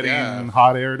 like, sweating, yeah. and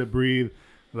hot air to breathe.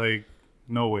 Like,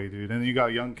 no way, dude. And you got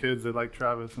young kids that like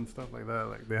Travis and stuff like that.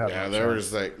 Like, they have Yeah, no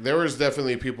chance. there was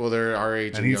definitely people there our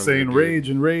age, And he's younger, saying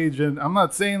dude. rage, and I'm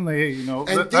not saying that, hey, And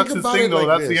that's think his about thing it though. like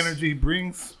That's the this. energy he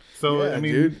brings. So Yeah, I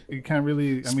mean, dude. you can't really.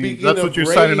 I mean, Speaking that's of what you're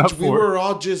rage, signing up we for. were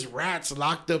all just rats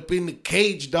locked up in the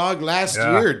cage, dog, last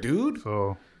Yeah. year, dude.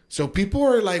 So So people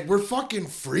are like, we're fucking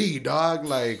free, dog.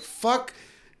 Like, fuck.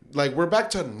 Like, we're back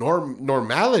to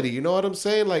normality. You know what I'm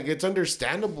saying? Like, it's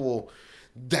understandable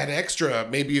that extra,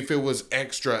 maybe if it was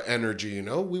extra energy, you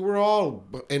know? We were all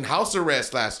in house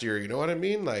arrest last year. You know what I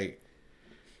mean? Like,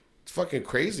 it's fucking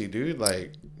crazy, dude.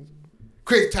 Like,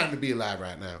 crazy time to be alive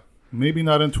right now. maybe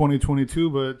not in 2022,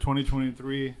 but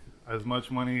 2023, as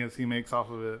much money as he makes off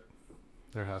of it,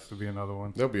 there has to be another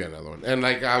one. There'll be another one. And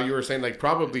like how you were saying, like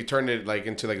probably turn it like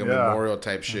into like a memorial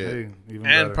type shit. Hey, even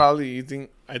and better. probably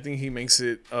I think he makes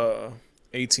it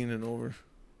 18 and over.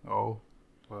 Oh,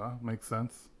 well, makes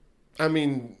sense. I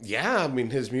mean, yeah. I mean,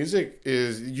 his music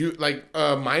is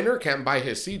Minor can't buy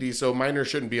his CD, so Minor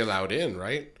shouldn't be allowed in,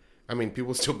 right? I mean,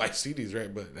 people still buy CDs,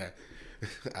 right? But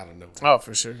I don't know. Oh,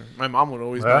 for sure. My mom would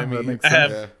always Yeah, buy me. that makes I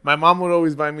have, sense. Yeah. My mom would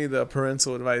always buy me the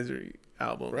parental advisory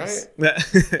albums. Right? Yeah.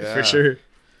 Yeah. For sure.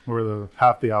 Where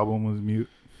half the album was mute.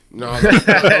 No,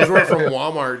 those were from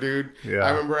Walmart, dude. Yeah.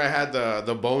 I remember I had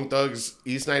the Bone Thugs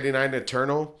East 99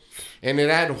 Eternal, and it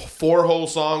had 4 whole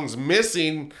songs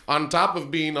missing on top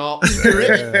of being all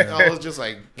written. I was just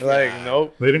like, Like, God.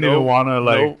 nope. They didn't even want to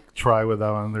nope. try with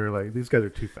that one. They're like, these guys are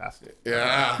too fast.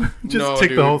 Yeah. Just No, take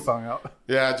dude. the whole song out.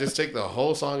 Yeah, just take the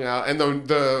whole song out. And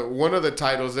the one of the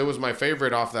titles, it was my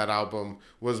favorite off that album,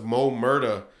 was Mo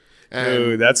Murda. And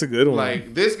Dude, that's a good one.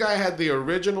 like this guy had the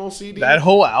original CD. That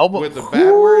whole album. With the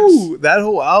bad words? That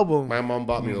whole album. My mom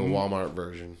bought me the Walmart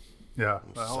version. Yeah,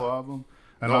 the whole album.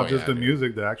 And Oh, not just yeah, the dude.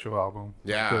 music, the actual album.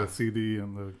 Yeah. The CD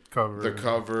and the cover. The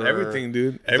cover, Everything,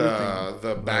 dude. Everything.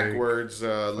 the backwards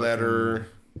letter.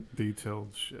 Detailed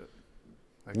shit.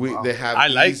 Like, wow. They have I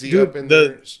like, Easy dude, up in the-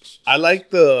 there. I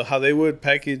like how they would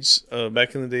package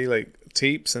back in the day, like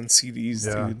tapes and CDs,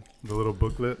 Yeah, dude. the little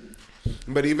booklet.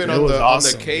 But even It on was the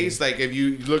awesome, on the case, like if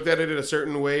you looked at it in a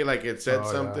certain way, like it said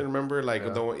Oh, something. yeah. Remember, like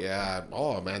Yeah.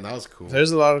 oh man, that was cool.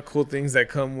 There's a lot of cool things that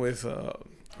come with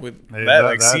Hey, that,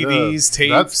 like CDs,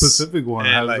 tapes. That specific one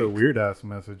and, has like, a weird ass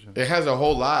message. In it. It has a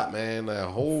whole lot, man. A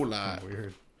whole lot.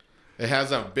 Weird. It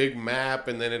has a big map,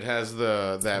 and then it has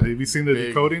that. Have you seen the big-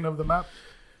 decoding of the map?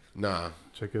 Nah,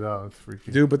 Check it out. It's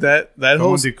freaky. dude. But that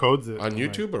whole Someone decodes it on I'm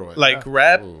YouTube or what? like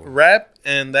Ooh. rap,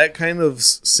 and that kind of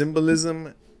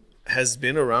symbolism has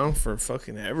been around for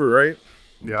fucking ever, right?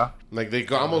 Yeah, Like they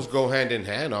almost go hand in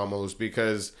hand, almost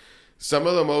because some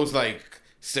of the most like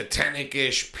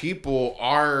satanic-ish people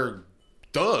are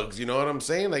thugs. You know what I'm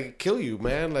saying? Like kill you,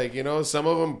 man. Like some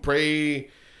of them pray.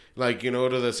 Like, to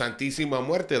the Santísima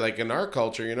Muerte, like in our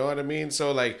culture, you know what I mean?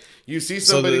 So, like, you see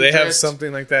So somebody do they have dressed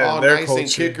something like that all in their nice and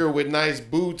culture? kicker with nice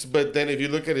boots, but then if you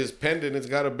look at his pendant, it's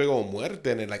got a big old muerte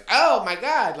in it. Like, oh my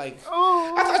God, like,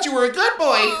 I thought you were a good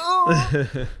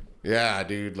boy. Yeah,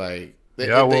 dude, like, it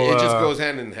just goes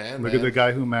hand in hand, look man. at the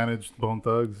guy who managed Bone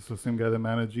Thugs. It's the same guy that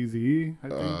managed Eazy-E, I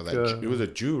think. It was a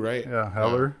Jew, right? Yeah,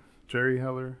 Heller, Jerry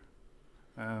Heller,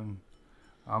 and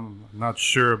I'm not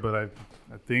sure, but I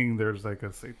think there's like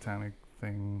a satanic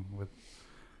thing with.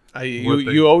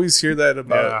 You always hear that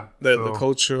about Yeah, the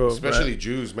culture of Especially rap.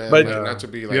 Jews, man. But- Like, not to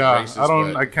be like yeah,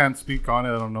 racist, I can't speak on it.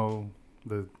 I don't know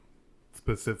the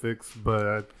specifics,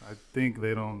 but I think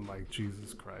they don't like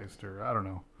Jesus Christ, or I don't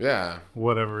know, yeah.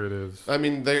 whatever it is. I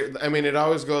mean, it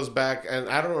always goes back, and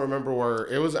I don't remember where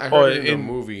it was. I heard it in a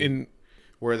movie.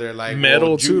 where they're like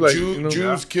Metal, too, like, you know,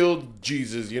 Jews killed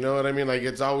Jesus. You know what I mean? Like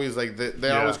it's always like that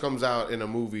always comes out in a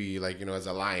movie, like, you know, as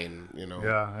a line. You know?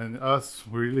 Yeah, and us,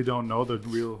 we really don't know the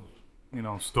real, you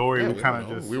know, story. Yeah, we we kind don't of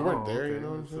know. just We weren't there, you know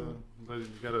what I'm so- saying? but you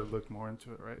gotta look more into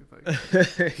it, right?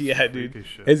 Like, Yeah, dude, freaky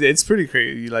shit. it's pretty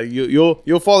crazy. Like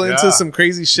you'll fall into Yeah. some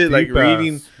crazy shit, like Deep ass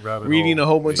reading rabbit a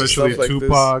whole bunch especially of stuff like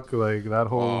Tupac, like that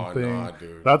whole Oh, thing. nah,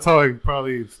 dude. That's how I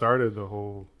probably started the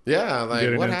whole. Yeah, like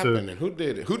Getting what into- happened and who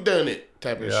did it? Who done it?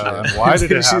 Type of Yeah, shit. and why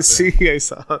did it you happen? see? I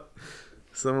saw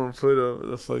someone put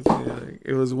the fucking like,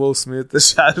 it was Will Smith that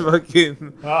shot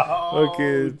fucking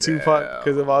Tupac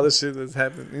because of all the shit that's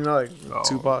happened. You know, like Oh,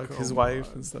 Tupac, his come wife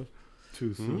on. and stuff.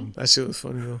 Too soon. That shit was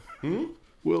funny though.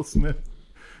 Will Smith.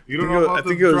 You don't I think know it- I about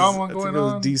think the it was- drama I think going it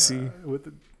was on DC. with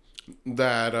the.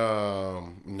 That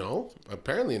no,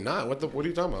 apparently not. What are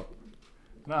you talking about?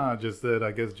 Nah, just that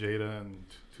I guess Jada and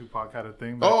Tupac had a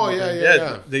thing. back Oh in the yeah,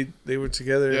 day. yeah. They were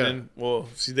together, Yeah. and well,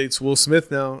 she dates Will Smith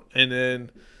now, and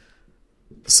then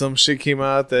some shit came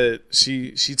out that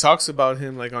she talks about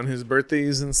him like on his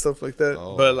birthdays and stuff like that.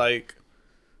 Oh. But like,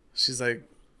 she's like,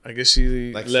 I guess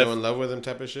she Like left. so in love with him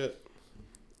type of shit.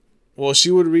 Well,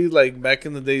 she would read like back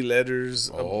in the day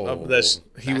letters Oh, that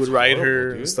he that's would write her horrible,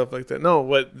 and dude. stuff like that. No,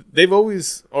 but they've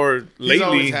always lately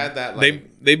always had that, like-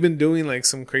 they've been doing like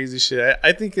some crazy shit.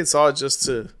 I think it's all just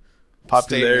to Stay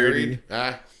popularity.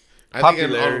 married. I think on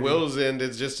Popularity. Will's end,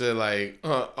 it's just to like,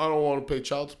 I don't want to pay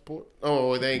child support.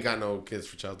 Oh, they ain't got no kids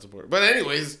for child support. But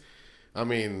anyways, I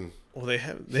mean, Well, they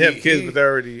have He- kids, he- but they're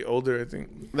already older. I think.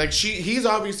 like he's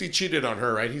obviously cheated on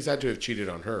her, right? He's had to have cheated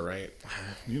on her, right?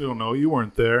 You don't know. You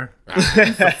weren't there.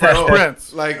 No,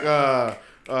 Prince. like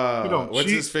don't what's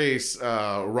cheat. his face?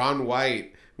 Ron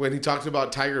White, when he talks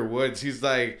about Tiger Woods, he's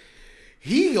like,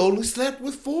 he only slept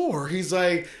with 4. He's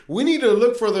like, we need to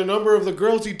look for the number of the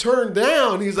girls he turned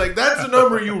down. He's like, that's the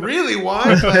number you really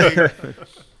want. Like,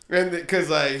 and because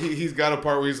like he's got a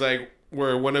part where he's like,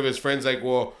 where one of his friends like,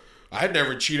 well, I'd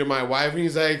never cheated my wife, and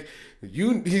he's like,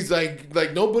 he's like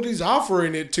nobody's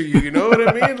offering it to you. You know what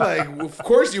I mean? Like, of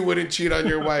course you wouldn't cheat on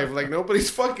your wife. Like nobody's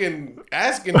fucking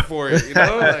asking for it. You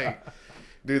know, like,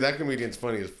 dude, that comedian's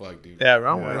funny as fuck, dude. Yeah,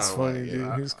 Ron Yeah, White's Ron funny, White, dude.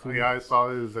 yeah. He's cool. Yeah, I saw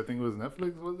his. I think it was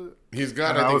Netflix. Was it? He's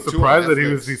got. And I I was think, surprised 2 on that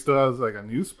Netflix. he still has like a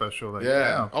new special. Like, Yeah.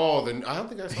 damn. Oh, then I don't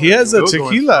think I saw He that. has a Still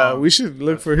going tequila. strong. We should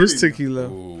look That's for his pretty- tequila.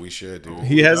 Ooh, we should, dude.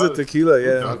 He has a does? tequila, Who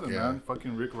yeah. doesn't, Yeah. man?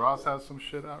 Fucking Rick Ross has some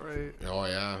shit out, right? Oh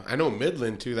yeah, I know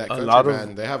Midland too. That country lot of-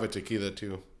 band, they have a tequila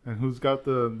too. And who's got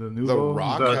the new The one?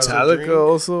 Rock Is has that- a Metallica drink?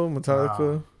 also.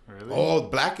 Metallica. Really? Oh,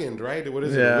 Blackened, right? What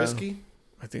is it? Yeah. Whiskey?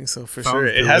 I think so for Sounds sure.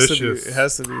 It has to be. delicious. It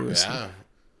has to be. Whiskey. Yeah.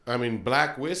 I mean,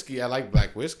 black whiskey. I like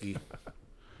black whiskey.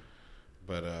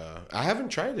 But I haven't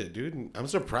tried it, dude. I'm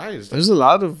surprised. There's a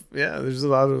lot of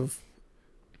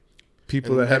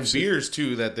people And that have and shit. beers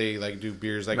too that they like do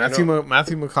beers like I Matthew know,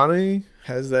 Matthew McConaughey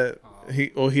has that.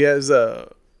 He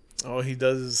he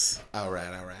does. all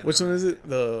right. Which one is it?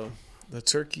 The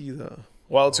turkey, the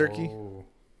wild turkey, Oh,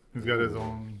 he's got his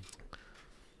own.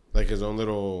 Like his own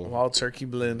little. wild turkey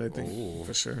blend. I think Ooh.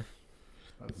 for sure.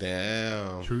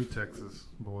 Damn. True Texas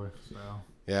boy style.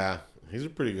 Yeah, he's a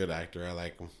pretty good actor. I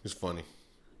like him. He's funny.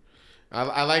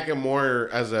 I like him more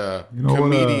as a You know what,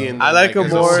 comedian. I than, like him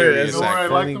as a more serious as You know where I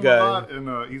actor. like funny him guy. a lot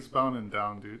in Eastbound and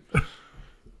Down, dude.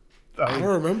 I don't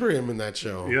remember him in that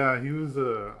show. Yeah, he was I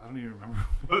don't even remember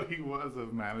what he was, a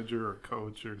manager or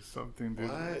coach or something, dude.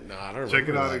 What? No, I don't Check it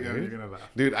remember out that, again. dude. You're gonna laugh.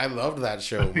 Dude, I loved that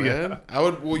show, man. Yeah. I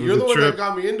would. Well, It you're was the a one trip. that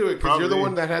got me into it because you're the Probably.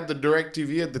 one that had the Direct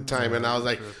TV at the time, and I was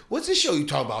like, "What's this show you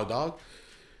talk about, dog?"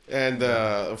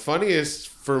 And funniest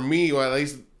for me, or at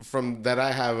least from that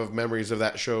I have of memories of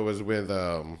that show, was with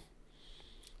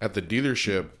at the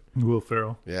dealership. Will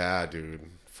Ferrell. Yeah, dude.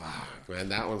 Fuck, man,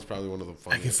 that one's probably one of the I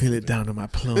funniest. can feel it down to my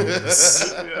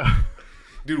plums. Yeah.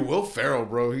 Dude, Will Ferrell,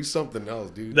 bro, he's something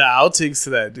else, dude. The outtakes to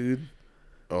that, dude.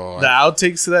 Oh, The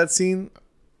outtakes to that scene,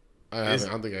 I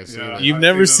don't think I've seen Yeah, it. You've I've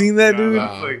never seen seen them. that, dude?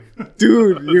 that's like,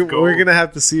 dude. go. We're gonna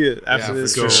have to see it after Yeah,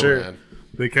 this for for sure, sure. man.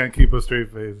 they can't keep a straight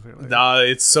face. They're like, Nah,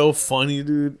 it's so funny,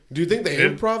 dude. Do you think they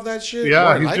improv that shit? yeah, Oh,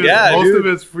 I he's like just, it. Yeah, most dude.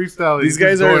 of it's freestyle. These He's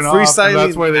guys just are going off, and freestyling,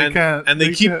 that's why they can't. and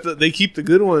they keep the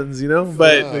good ones, you know.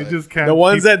 But They just can't. the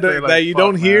ones keep- that they're like, that you "Fuck,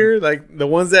 don't man." hear, like the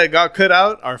ones that got cut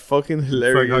out, are fucking It's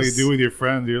hilarious. like how you do with your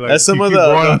friends. You're like, That's some you of keep the-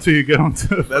 going until you get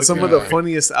onto. That's some of the Yeah.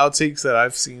 funniest outtakes that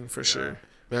I've seen for sure.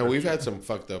 Man, we've had some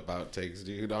fucked up outtakes,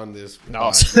 dude, on this. No.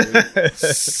 pod, dude.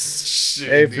 Shit,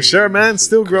 Hey, for dude. sure, man.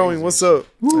 Still Crazy growing. What's shit. up?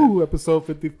 Woo, episode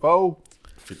 54.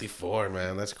 54,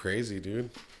 man. That's crazy, dude.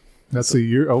 That's a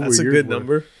year over. That's a year's good worth.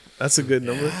 number. That's a good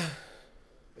number.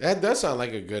 That does sound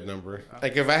like a good number.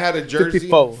 Like if I had a jersey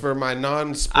 54. for my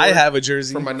non-sport. I have a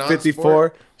jersey. For my non-sport.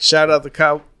 54. Shout out the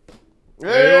cow. Oh,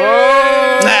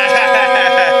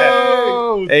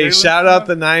 Hey, Taylor shout Swift. out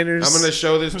the Niners. I'm gonna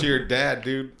show this to your dad,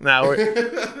 dude. Nah, we're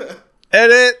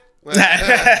edit. Your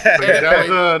dad's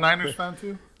a Niners fan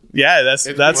too. Yeah, that's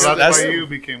It's- that's well, that's why you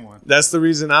became one. that's the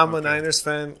reason I'm a Okay. Niners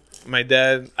fan. My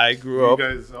dad, I grew You up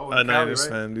guys, in a Cali, Niners right?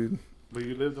 fan, dude. But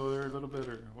you lived over there a little bit,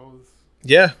 or what was?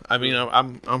 Yeah, I mean,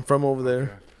 I'm from over there.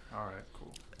 Okay. All right,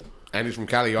 cool. And he's from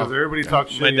Cali, Because y'all. everybody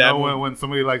talks shit. My You dad know, would- when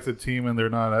somebody likes a team and they're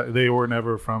not, they were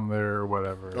never from there or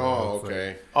whatever. Oh,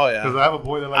 okay. Oh Because yeah, I have a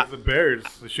boy that likes the Bears,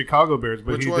 the Chicago Bears,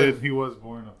 but Which one? he was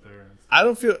born up there. I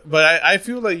don't feel, but I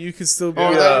feel like you could still be. Oh,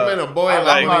 I thought you meant a boy I'm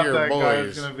like one not of your that guy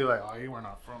who's boys. gonna be like, oh, you were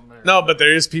not from there. No, but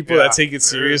there is people Yeah, that take it there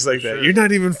serious is, like for that. sure. You're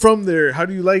not even from there. How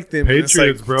do you like them? And it's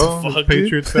Patriots, like, bro. what the There's fuck, dude?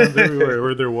 Patriots fans everywhere,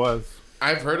 where there was.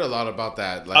 I've heard a lot about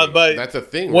that. Like, But that's a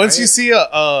thing. Once right? you see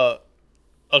a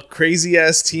crazy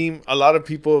ass team, a lot of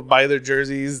people buy their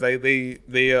jerseys. Like they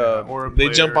or a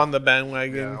jump player. on the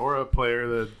bandwagon. Yeah, or a player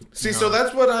that. See, you so know,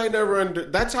 that's what I never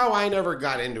that's how I never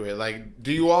got into it. Like,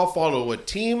 do you all follow a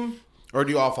team or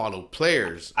do you all follow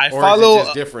players? I Or follow. Is it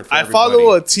just different for I everybody?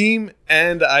 follow a team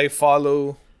and I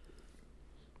follow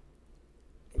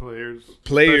players.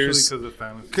 Players. Because of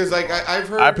fantasy. Because like I've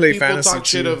heard I play people fantasy talk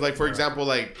shit too. of, like, for example,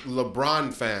 like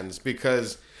LeBron fans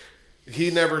because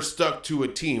he never stuck to a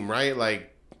team, right?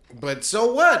 Like, but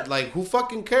so what? Like, who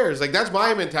fucking cares? Like, that's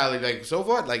my mentality. Like, so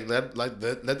what? Like, let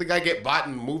the guy get bought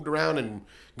and moved around and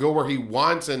go where he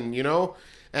wants, and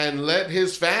and let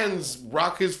his fans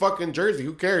rock his fucking jersey.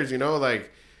 Who cares?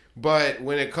 Like, but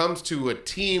when it comes to a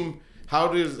team. How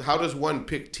does one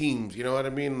pick teams? You know what I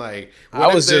mean? Like, what I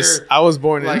if was they're-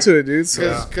 born like, into it, dude.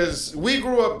 So. Because we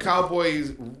grew up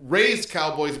Cowboys, raised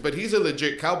Cowboys, but he's a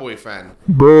legit Cowboy fan.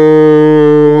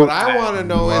 What I want to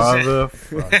know is,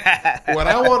 Motherfucker. what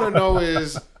I want to know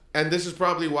is, and this is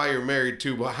probably why you're married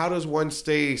too, but how does one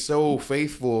stay so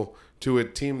faithful to a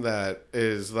team that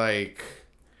is like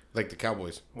the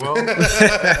Cowboys? Well,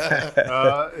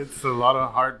 it's a lot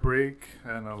of heartbreak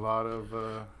and a lot of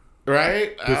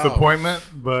Right? disappointment,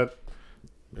 but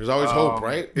There's always hope,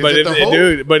 right? Is But it if, the hope?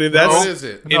 dude, but if that's What is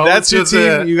it? if that's your it's just team,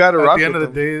 that you got to rock At the end with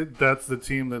of the them. day, that's the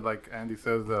team that, like Andy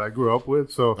says, that I grew up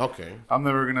with. So Okay. I'm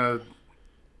never gonna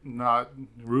not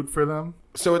root for them,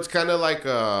 So it's kind of like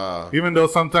even though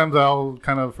sometimes I'll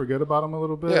kind of forget about them a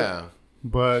little bit. yeah.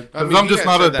 But I because mean, I'm you just guys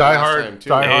not a said that last time,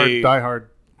 too. Hey. diehard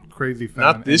crazy fan.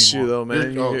 Not this anymore. year though,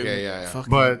 man. You Okay, get- yeah.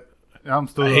 fucking- But I'm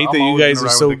still. I hate I'm that you always guys gonna are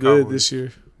ride so with the good Cowboys. this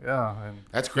year. Yeah, and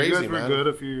That's you crazy, guys were man. good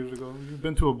a few years ago. You've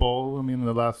been to a bowl. I mean, in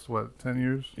the last 10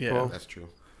 years? Yeah. 12? That's true.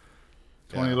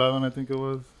 2011, I think it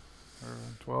was, or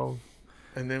 12.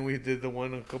 And then we did the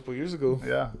one a couple years ago.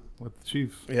 Yeah, with the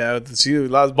Chiefs. Yeah, with the Chiefs, we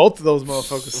lost both of those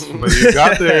motherfuckers. But you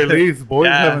got there at least. Boys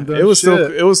haven't done it was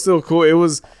shit. still cool.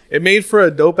 It made for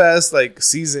a dope ass like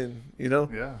season,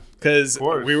 Yeah. because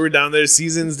course. we were down there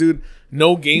seasons, dude.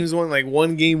 No games won, like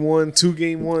 1 game won, 2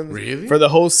 game won, Really? for the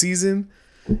whole season.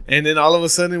 And then all of a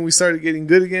sudden we started getting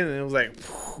good again, and it was like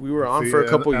we were on See, for a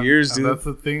couple and- years, and dude. that's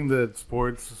the thing that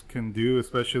sports can do,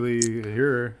 especially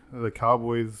here. The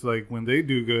Cowboys, like when they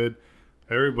do good,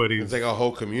 everybody's It's like a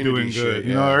whole community doing shit. good. Yeah.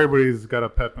 You know, everybody's got a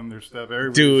pep in their step.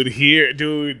 Dude,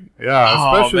 Yeah,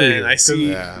 Oh, especially man, I 'cause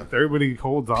see everybody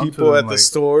holds on to people them, at the like,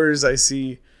 stores. I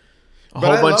see a But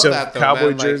whole I bunch love of that, though, cowboy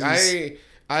man. jerseys. Like,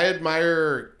 I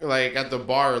admire, like, at the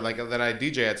bar, like, that I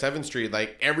DJ at 7th Street,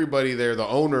 like, everybody there, the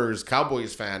owner's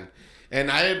Cowboys fan.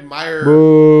 And I admire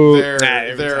their Nah,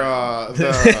 every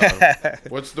the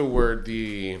what's the word?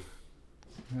 The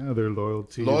their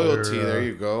loyalty. loyalty. Their, There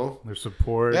you go. Their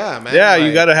support. Yeah, man. Yeah, you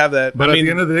like, got to have that. But I at mean,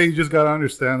 the end of the day, you just got to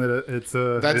understand that it's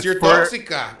That's it's your for,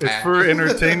 toxica. It's for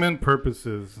entertainment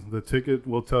purposes. The ticket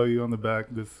will tell you on the back,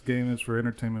 this game is for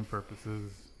entertainment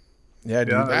purposes. yeah,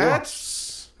 dude. Yeah.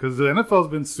 That's Because the NFL's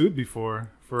been sued before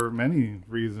for many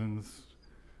reasons.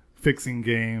 Fixing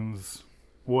games,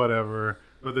 whatever.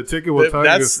 But the ticket will tell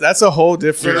you. That's a whole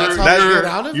different. So that's how that- you get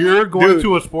out of it? You're going Dude.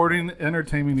 to a sporting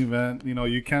entertainment event. You know,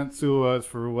 you can't sue us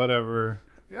for whatever.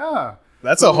 Yeah.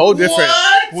 that's a whole different.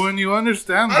 What? When you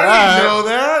understand I that, didn't know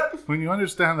that. when you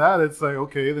understand that, it's like,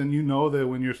 okay, then you know that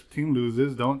when your team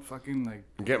loses, don't fucking like,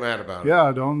 Get mad about it.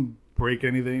 yeah, don't break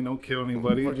anything, don't kill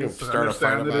anybody. Fucking Just start a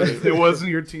fight understand about that it. it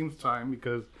wasn't your team's time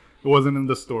because it wasn't in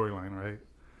the storyline, right?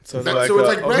 So So it's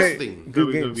like okay, wrestling.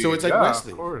 good game. WWE. So it's like yeah,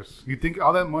 wrestling. Of course. You think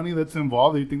all that money that's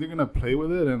involved, you think they're gonna play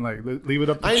with it and like leave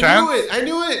it up to I chance? knew it. I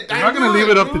knew it. They're I not gonna knew leave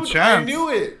it up to dude. chance. I knew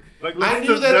it. Like, I let's knew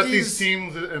just that let these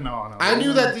teams. No. I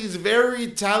knew that these very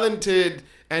talented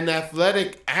and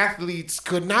athletic athletes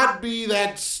could not be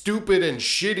that stupid and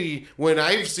shitty when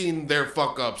I've seen their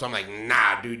fuck ups. I'm like,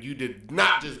 nah, dude, you did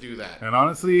not just do that. And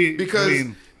honestly, Because, I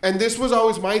mean, and this was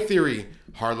always my theory,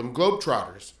 Harlem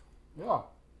Globetrotters. yeah.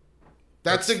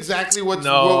 That's exactly what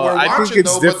No, we're I think watching,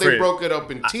 it's though. But they different. broke it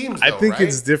up in teams. I though, think right?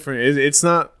 it's different. It's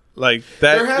not like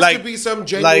that. There has like, to be some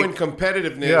genuine like-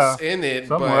 competitiveness Yeah, in it,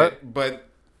 somewhat. but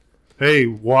Hey,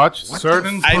 watch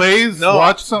certain I- plays. no,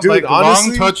 watch some dude, like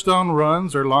honestly- long touchdown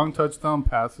runs or long touchdown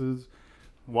passes.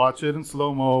 Watch it in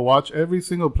slow mo. Watch every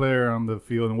single player on the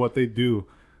field and what they do,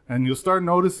 and you'll start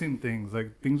noticing things.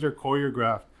 Like things are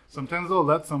choreographed. Sometimes they'll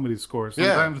let somebody score.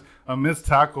 Sometimes a missed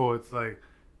tackle. It's like,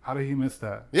 how did he miss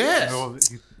that? Yes.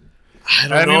 I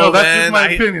don't And, know, you know, that's man. just my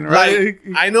opinion, right?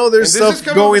 I know there's and this is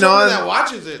stuff coming going from someone on. that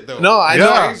watches it though. No, I It's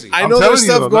know. crazy. I I'm know there's telling you,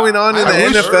 stuff though, going on in I the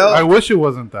wish- NFL. I wish it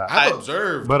wasn't that, I've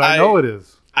observed, but I know it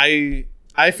is.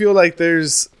 I feel like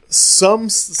there's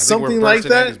something like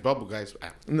His that. bubble, guys.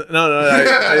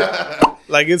 No.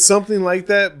 Like it's something like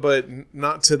that, but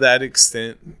not to that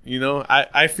extent. You know,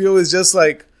 I feel it's just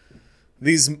like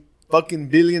these fucking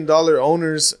 $1 billion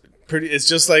owners. It's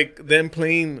just like them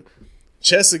playing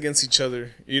chess against each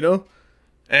other. You know,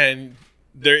 and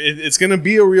it's gonna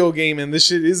be a real game, and this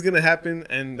shit is gonna happen,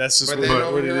 and that's just But then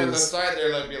over what it here on the is. side,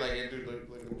 they're like, be like, hey, dude, look.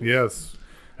 Yes,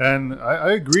 and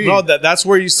I agree. No, that's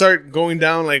where you start going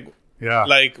down yeah,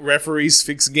 like referees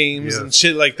fix games Yes. and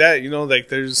shit like that. You know, like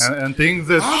there's and things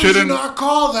that How did you shouldn't not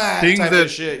call that things type that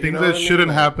of shit? You things know that what I mean? shouldn't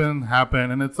Like,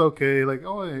 happen, and it's okay. Like,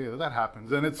 oh yeah, that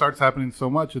happens, and it starts happening so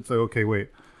much. It's like, okay, wait,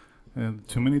 and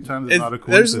too many times it's not a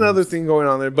coincidence. there's another thing going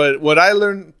on there. But what I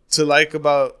learned to like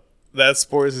about that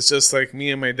sport is it's just like me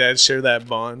and my dad share that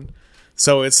bond.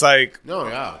 So it's like No,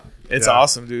 yeah. it's Yeah.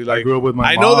 awesome, dude. Like grew up with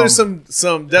my I know mom, there's some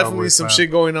definitely Cowboys some fan.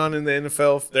 shit going on in the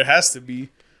NFL. There has to be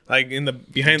like in the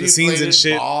behind the scenes and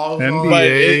shit.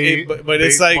 NBA, But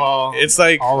it's baseball, it's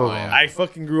like all of them. I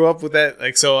fucking grew up with that.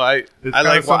 Like so I It's I kinda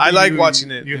like something like you-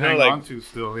 watching it. You You know, hang like on to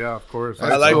still, yeah, of course.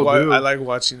 I like still do. I like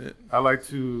watching it. I like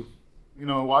to,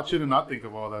 watch it and not think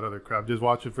of all that other crap. Just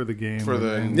watch it for the game. For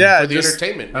the and, Yeah, for the just-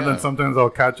 entertainment. And yeah. then sometimes I'll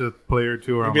catch a player or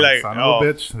two where I'm be like, like, son oh. of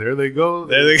a bitch, there they go.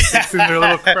 There they go. Fixing their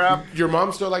little crap. Your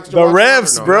mom still likes to The watch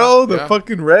refs, it or no? bro. The Yeah.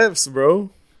 fucking refs,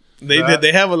 bro. That-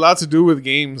 They have a lot to do with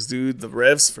games, dude. The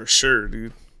refs for sure,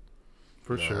 dude.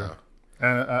 For sure.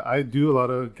 And I do a lot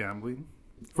of gambling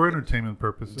for entertainment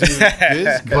purposes. This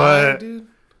guy, But- dude.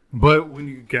 But when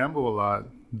you gamble a lot,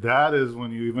 that is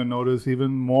when you even notice even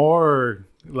more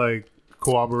like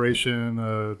cooperation,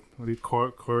 what do you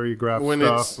choreograph When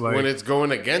stuff. it's like when it's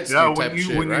going against yeah, you type when you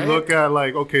shit, when right? you look at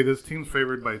like, okay, this team's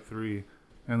favored by 3,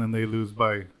 and then they lose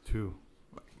by 2.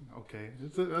 Okay,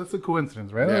 that's a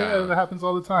coincidence, right? Yeah. That happens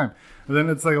all the time. And then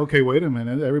it's like, okay, wait a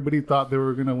minute. Everybody thought they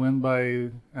were gonna win by,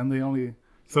 and they only.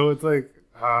 So it's like,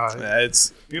 Yeah,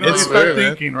 it's you it's start fair, man.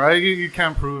 thinking, right? You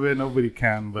can't prove it. Nobody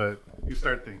can, but you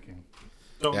start thinking.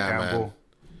 Don't Yeah, gamble. Don't-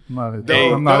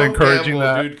 I'm not don't encouraging gamble,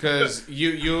 that. dude, because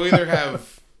you either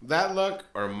have that luck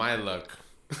or my luck.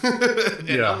 And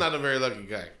Yeah. I'm not a very lucky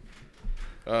guy.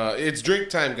 It's drink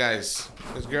time, guys.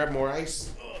 Let's grab more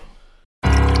ice.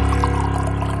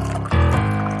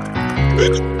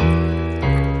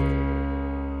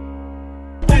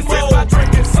 This is my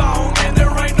drinking song, and there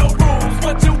ain't no rules.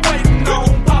 What you waiting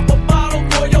on? Pop a bottle,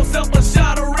 pour yourself a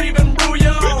shot, or even brew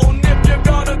your own. If you're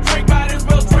gonna drink, might as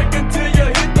well drink until you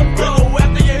hit the flow.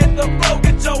 After you hit the flow,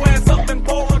 get your ass up and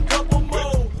pour a couple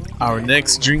more. Our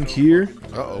next drink here,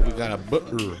 We got a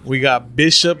butler. we got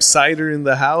Bishop Cider in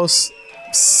the house.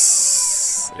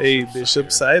 Psst. Hey,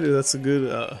 Bishop Cider, that's a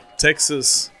good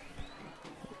Texas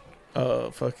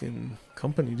fucking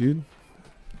company, dude.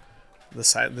 Their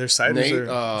ciders Nate,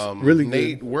 are really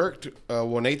Nate good. worked.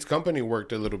 Nate's company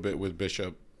worked a little bit with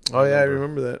Bishop. Oh yeah, I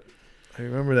remember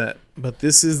that. But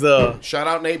this is the Shout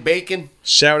out Nate Bacon,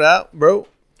 shout out, bro.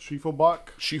 Schiefelbach.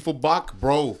 Schiefelbach,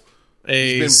 bro.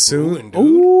 Hey, been soon. brewing, dude.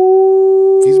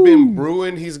 Ooh. He's been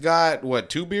brewing. He's got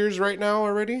 2 beers right now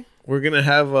already. We're gonna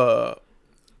have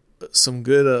some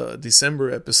good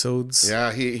December episodes.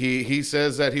 Yeah, he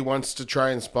says that he wants to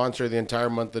try and sponsor the entire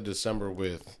month of December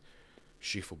with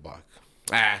Schiefelbach.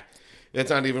 That's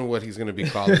not even what he's gonna be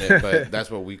calling it, but that's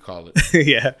what we call it.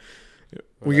 Yeah.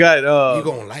 We got You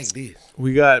gonna like this?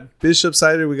 we got Bishop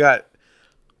Cider, we got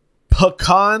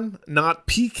pecan, not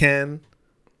pecan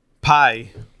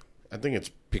pie. I think it's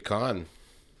pecan.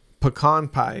 Pecan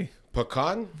pie.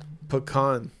 Pecan?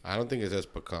 Pecan. I don't think it says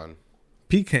pecan.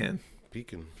 Pecan.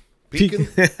 Pecan. Pecan.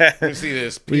 Pecan. Let me see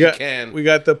this. We got Pecan. we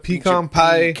got the pecan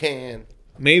pie Pecan.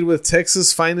 made with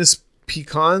Texas finest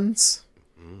pecans.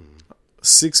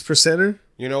 6%er.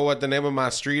 You know what the name of my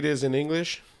street is in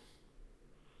English?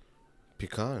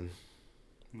 Pecan.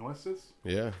 Nueces?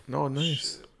 Yeah. No,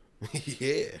 nice.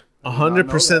 Yeah.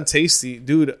 100% tasty,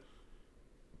 dude.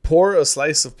 Pour a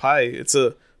slice of pie. It's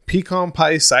a pecan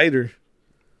pie cider.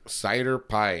 Cider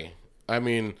pie. I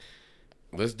mean,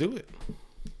 let's do it.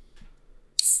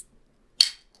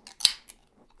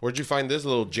 Where'd you find this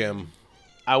little gem?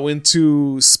 I went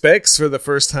to Specs for the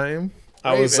first time.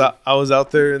 I was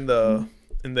out there in the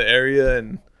area,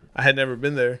 and I had never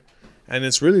been there, and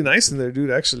it's really nice in there, dude.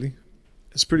 Actually,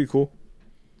 it's pretty cool.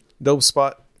 Dope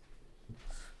spot.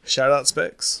 Shout out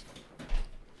Specs.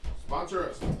 Sponsor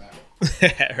us with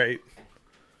that. Right.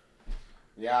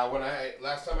 Yeah,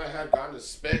 last time I had gone to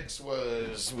Specs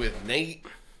was with Nate.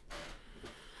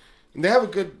 They have a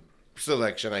good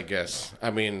selection, I guess.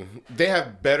 I mean, they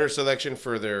have better selection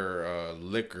for their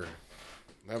liquor.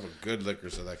 They have a good liquor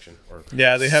selection. Or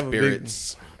Yeah, they have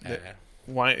spirits.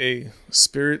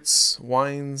 Spirits,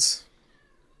 wines,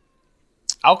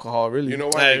 alcohol. Really, You know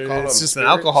why they call it's them just an spirits?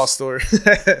 alcohol store.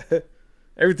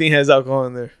 Everything has alcohol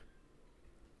in there.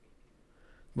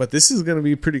 But this is gonna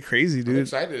be pretty crazy, I'm dude.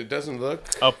 excited. It doesn't look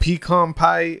A pecan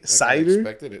pie like I cider.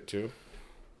 expected it to.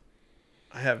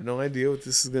 I have no idea what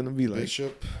this is gonna be like.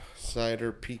 Bishop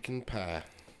cider pecan pie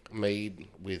made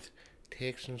with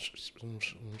Texas.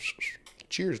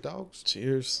 Cheers, dogs.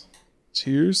 Cheers.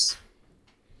 Cheers.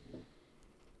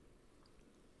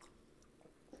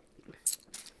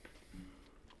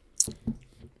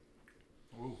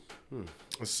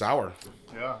 It's sour.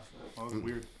 Yeah, that was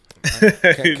weird.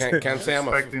 Can't say I'm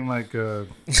a Expecting like a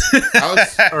I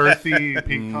was earthy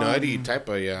pecan. nutty type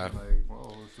of yeah. Like,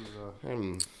 whoa, this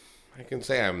is I can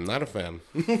say I'm not a fan.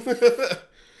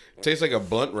 Tastes like a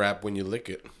blunt wrap when you lick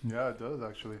it. yeah, it does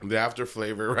actually. The after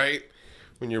flavor, right?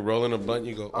 When you're rolling a blunt,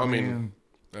 you go. I mean,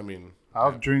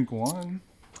 I'll drink one.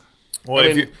 Well,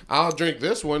 if you, I'll drink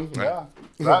this one. Yeah,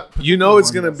 that you know it's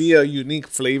particular gonna one, be a unique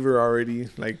flavor already,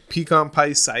 like pecan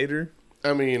pie cider.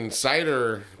 I mean,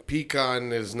 cider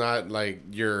pecan is not like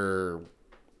your.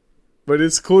 But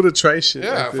it's cool to try shit.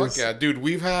 Yeah, like fuck this. yeah, dude.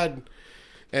 We've had,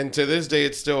 and to this day,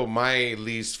 it's still my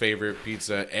least favorite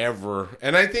pizza ever.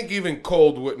 And I think even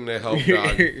cold wouldn't have helped.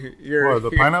 Dog. You're, What,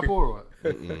 the pineapple or what?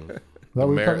 Is that what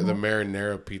you're talking The about?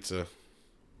 marinara pizza.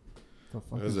 The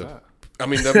fuck It was is a- that? I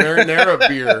mean, the marinara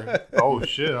beer. Oh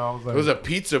shit! I was like, It was a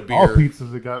pizza all beer.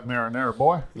 pizzas that got marinara,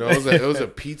 boy. No, it was a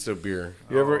pizza beer.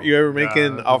 You ever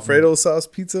making that Alfredo sauce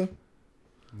pizza?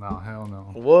 No, hell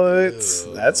no. What?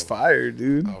 That's fire,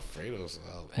 dude. Alfredo sauce.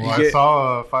 Well, I get-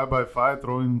 saw a 5x5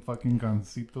 throwing fucking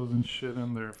gancitos and shit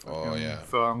in there. Oh, yeah.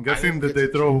 So I'm guessing didn't that get they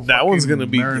to throw That one's fucking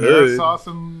gonna be marinara good. sauce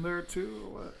in there too.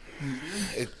 Or what?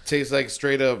 It tastes like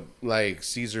straight up like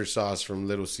Caesar sauce from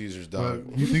Little Caesar's, dog.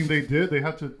 But you think they did? They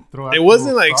had to throw. It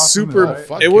wasn't actual like sauce in super. there, right?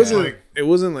 Fuck It yeah. wasn't. It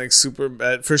wasn't like super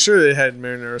bad. For sure, they had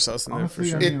marinara sauce in there. For Honestly,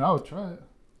 sure. I mean, I would try it.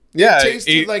 Yeah,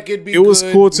 tasted like it'd be It was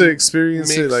good cool to experience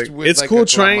it. mixed Like with, it's like, cool a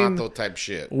trying Clamato type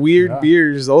shit. weird Yeah.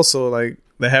 beers. Also, like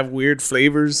they have weird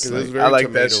flavors. It was Like, very I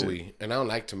like that shit. tomatoey, and I don't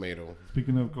like tomato.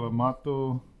 Speaking of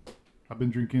Clamato, I've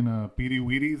been drinking Petey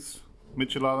Wheaties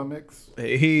Michelada mix.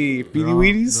 Hey, Petey They're on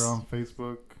Wheaties.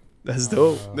 Facebook. That's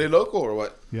dope. They local or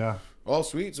what? Yeah, Oh,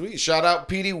 sweet, sweet. Shout out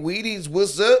Petey Wheaties.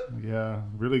 What's up? yeah,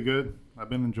 really good. I've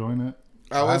been enjoying it.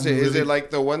 How I is it? haven't Is really- it like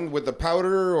the one with the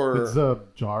powder or? It's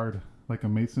jarred, like a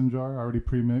mason jar, already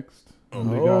pre-mixed.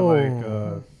 And they got like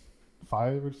Oh.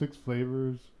 5 or 6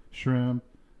 flavors: shrimp,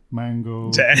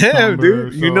 mango. Damn, cucumber.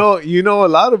 dude. So- You know a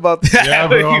lot about that. Yeah,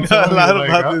 bro. you I'm know a telling lot you, like,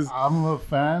 about this. I'm a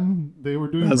fan. They were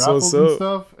doing That's raffles what's and up.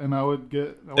 stuff, and I would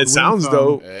It win sounds some,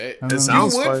 dope. Hey, And It then-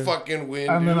 sounds you would fun. fucking win,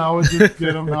 And dude. then I would just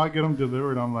get them. Now I get them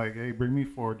delivered. I'm like, hey, bring me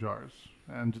 4 jars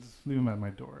and just leave them at my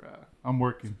door. I'm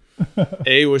working.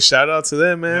 Hey, well, shout out to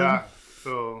them, man. Yeah.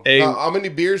 So Hey, How many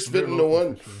beers fit into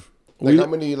one? for sure. Like We- how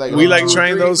many? Like we like 2 or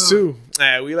trying 3? those too.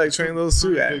 Yeah, we like trying those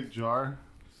too. Pretty Yeah. big jar.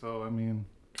 So I mean,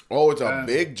 Oh, it's a and-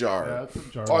 big jar. Yeah, it's a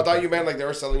jar. Oh, I thought you meant like they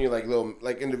were selling you like little,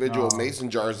 like individual No.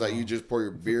 mason jars that you just pour your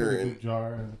beer Pretty in. big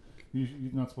jar, and you're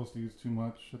not supposed to use too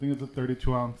much. I think it's a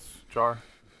 32-ounce jar,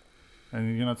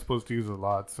 and you're not supposed to use a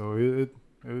lot, so it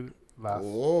lasts.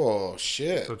 Oh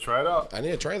shit! So try it out I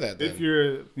need to try that. Then. if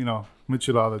you're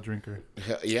michelada drinker.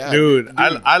 Yeah, Dude,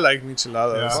 I like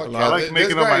micheladas Yeah. a Fuck lot. yeah. I like This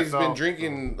making them guy's been myself,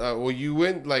 drinking. Well, you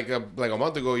went like a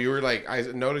month ago. You were like, I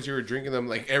noticed you were drinking them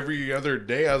like every other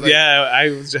day. I was like, Yeah, I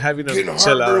was having a getting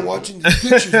heartburn michelada. watching these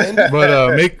pictures, man.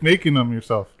 But making them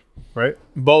yourself, right?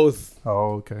 Both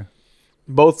Oh, okay.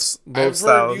 both I've heard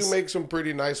styles. you make some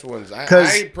pretty nice ones. I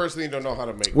 'Cause personally don't know how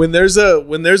to make them. when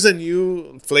there's a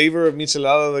new flavor of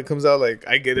michelada that comes out, like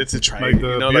I get it to try Like it. the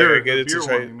You know, beer, like I get the it to beer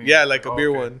try one, it. you mean? Yeah, like a Oh, beer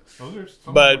okay. one. Those are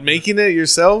some But of the- making it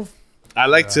yourself, I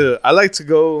like to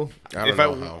go I if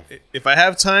don't know how. if I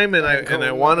have time and I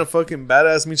go want a fucking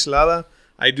badass michelada,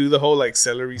 I do the whole like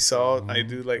celery salt. I Mm-hmm.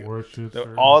 do like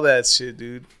Worcestershire. all that shit,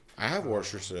 dude. I have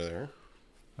Worcestershire there.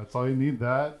 That's all you need.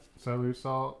 That celery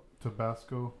salt,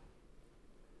 Tabasco,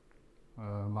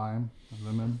 lime,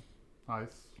 lemon, ice.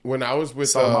 When I was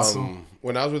with Awesome.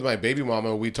 when I was with my baby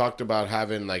mama, we talked about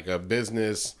having like a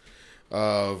business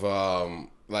of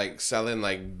like selling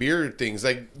like beer things.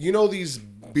 Like these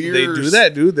beers. They do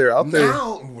that, dude. They're out there.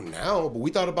 Now, but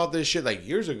we thought about this shit like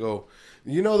years ago.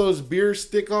 You know those beer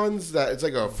stick-ons that it's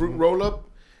like a fruit roll-up?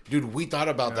 Dude, we thought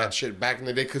about that shit back in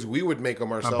the day because we would make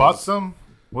them ourselves. I bought some.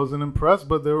 Wasn't impressed,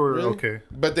 but they were Really? okay.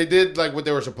 But they did like what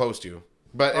they were supposed to.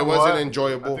 But it Oh, wasn't well,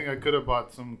 enjoyable. I think I could have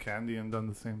bought some candy and done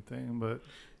the same thing, but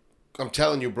I'm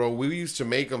telling you, bro, we used to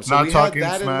make them. So not we talking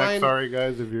had that in smack. mind. Sorry,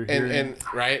 guys, if you're here. And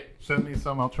right? Send me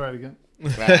some. I'll try it again.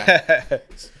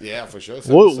 Yeah, for sure.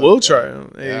 We'll try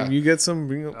them. Hey, Yeah. you get some,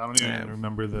 bring them. I don't even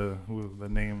remember the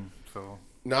name. So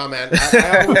Nah, man.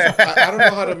 I don't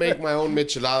know how to make my own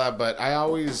michelada, but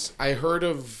I heard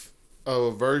of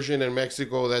a version in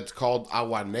Mexico that's called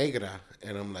agua negra,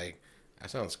 and I'm like,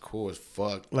 that sounds cool as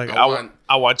fuck. Like I want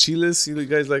aguachiles. You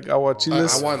guys like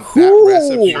aguachiles? I want that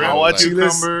recipe. bro. Aguachiles.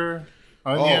 Like, cucumber,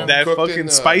 onion. That cooked fucking in,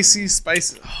 spicy.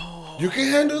 you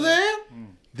can handle that?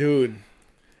 Dude,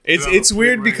 it's Yeah, it's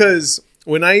weird right. because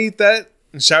when I eat that,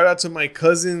 and shout out to my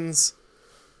cousin's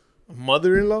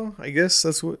mother-in-law, I guess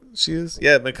that's what she is.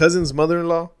 Yeah, my cousin's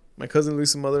mother-in-law, my cousin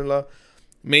Lisa's mother-in-law,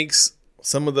 makes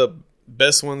some of the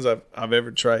best ones I've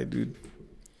ever tried, dude.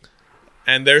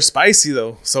 And they're spicy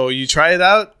though, so you try it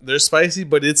out. They're spicy,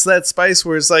 but it's that spice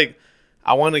where it's like,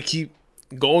 I want to keep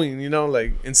going.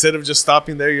 Like instead of just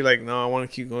stopping there, you're like, no, I want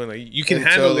to keep going. Like you can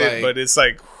Until, handle like, it, but it's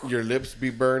like. Your lips be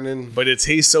burning. But it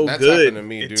tastes so That's good. happened to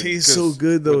me, It dude. tastes 'Cause so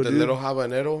good though, with the dude. little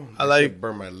habanero, I that like- shit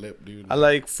burn my lip, dude. I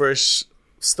like fresh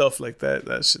stuff like that.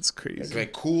 That shit's crazy.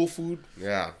 like cool food.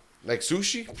 Yeah, like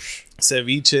sushi. Psh,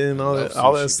 Ceviche and all Love that,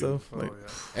 all sushi, that dude. stuff. Like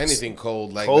anything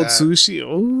cold like cold that. sushi.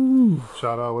 Ooh,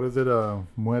 Shout out. What is it?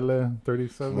 Muele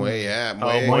 37. Muelle, yeah, Oh,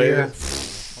 muelle.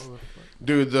 muelle.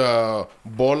 Dude, the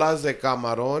bolas de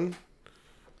camarón.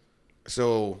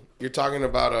 So you're talking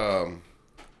about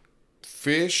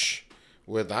fish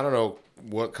with I don't know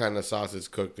what kind of sauce it's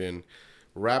cooked in,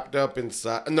 wrapped up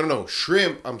inside. No,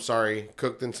 shrimp. I'm sorry,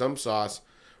 cooked in some sauce,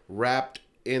 wrapped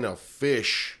in a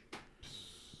fish,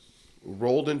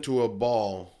 rolled into a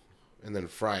ball, and then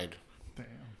fried. Damn.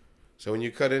 So when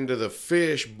you cut into the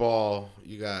fish ball,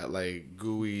 you got like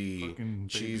gooey, Fucking baby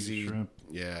cheesy, shrimp.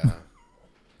 yeah,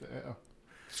 Yeah.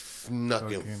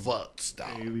 knucking Fucking fuck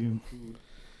style. Alien food.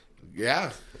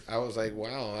 Yeah, I was like,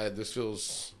 wow, this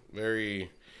feels very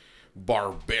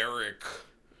barbaric.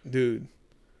 dude.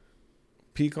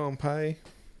 Pecan pie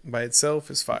by itself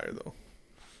is fire though.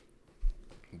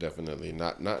 Definitely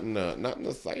not in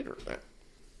the cider.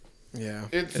 Yeah,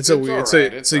 It's it's a weird,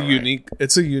 alright, it's a unique,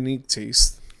 it's a unique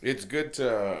taste. It's good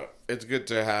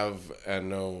to have and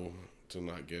know to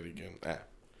not get again.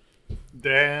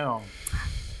 Damn.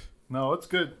 No, it's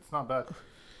good. It's not bad.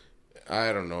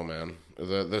 I don't know, man.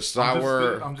 The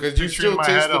sour I'm because just you picturing still my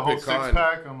taste head the a whole pecan.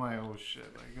 6-pack. I'm like, oh shit.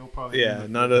 Like you'll probably Yeah, eat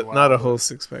it not for a while, not a but whole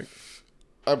 6-pack.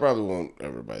 I probably won't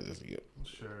ever buy this again.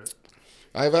 Sure.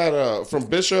 I've had from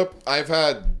Bishop. I've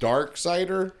had dark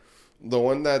cider, the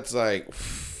one that's like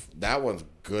that one's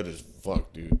good as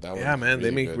fuck, dude. That Yeah, one's man, they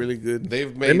make good. really good. They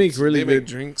make really good make-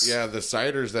 drinks. Yeah, the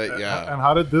ciders that And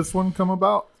how did this one come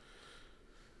about?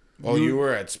 Oh, you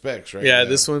were at Specs, right? Yeah,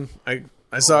 this one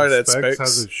I saw it at Specs Specs.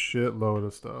 has a shitload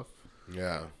of stuff.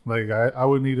 Yeah. Like I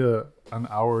would need an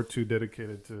hour or two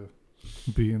dedicated to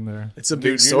being there. It's a Dude,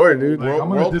 big you store, know, dude. Like, World- I'm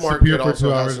gonna World disappear Market for also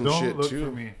 2 has hours. some Don't shit, look too.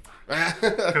 for me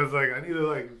because like I need to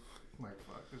like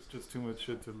fuck. It's just too much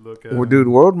shit to look at. Well, dude,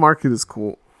 World Market is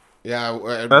cool. Yeah,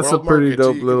 at That's a World pretty Market,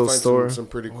 dope too, you can little find store. Some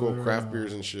pretty cool craft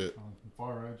beers and shit.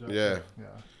 Far right, Jack? Yeah. Yeah.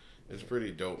 It's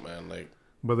pretty dope, man. Like,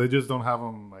 But they just don't have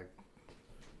them like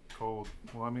cold.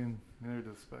 Well, I mean, neither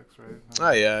does Specs, right?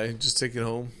 Oh yeah, I just take it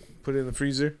home, put it in the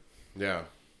freezer. yeah.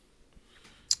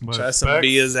 But Try some Specs,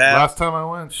 Bia's app. Last time I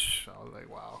went, I was like,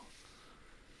 wow.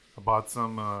 I bought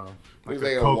some like Looks a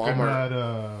like a coconut.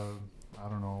 I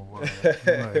don't know what,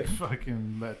 like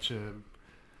fucking leche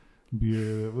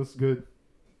beer. It was good.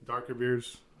 Darker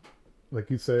beers, like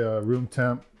you say, room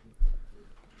temp.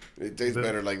 It tastes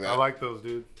better like that. I like those,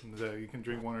 dude. You can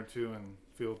drink one or two and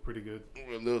feel pretty good.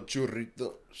 a little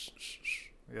churrito.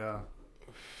 Yeah.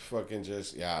 Fucking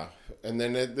just, yeah. And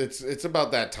then it's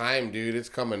about that time, dude. It's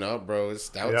coming up, bro. It's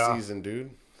stout Yeah. season,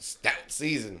 dude. Stout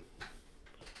season.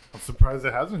 I'm surprised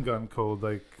it hasn't gotten cold,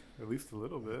 like at least a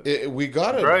little bit. We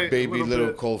got a Right, a baby little little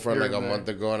bit cold front here like a and there. month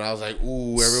ago, and I was like,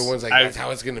 ooh, everyone's like, I- that's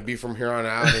how it's gonna be from here on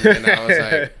out. And then I was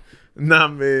like, Nah,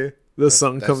 man, the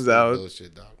sun that's comes some out,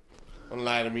 bullshit, dog. Don't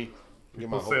lie to me. Get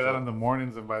my People say hopes that up. in the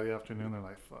mornings, and by the afternoon, they're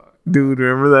like, "Fuck." dude.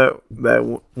 Remember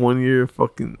that 1 year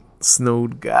fucking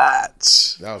snowed?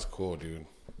 Gotch. That was cool, dude.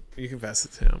 You can pass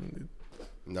it to him, dude.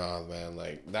 No, man,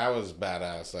 like that was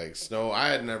badass. Like snow, I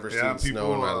had never Yeah, seen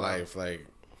snow in my people, life. Like,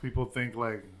 People think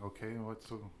like, okay, what's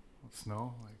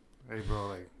snow? Like, hey, bro,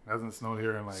 like it hasn't snowed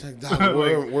here in like, it's like dog,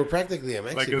 we're practically in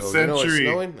Mexico. like a You know it's century.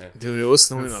 snowing? Dude, it was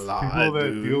snowing a lot. people that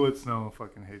Dude. deal with snow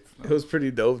fucking hate It snow was pretty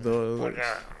dope though. It was like,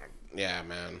 Yeah,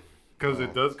 man. because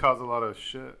it does cause a lot of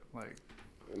shit. Like,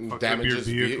 fuck up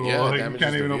Damages your vehicle. Yeah, Like, you damages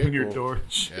can't the even open your vehicle. door.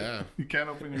 Yeah, You can't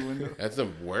open your window. that's the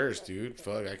worst, dude.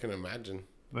 Fuck, I can imagine.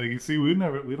 Like, you see, we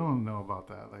don't know about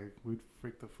that. Like, we'd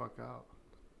freak the fuck out.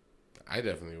 I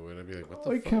definitely would. I'd be like, what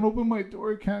I the fuck? can't open my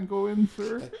door. I can't go in,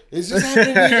 sir. Is this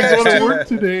happening to you I guys go to too? work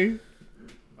today.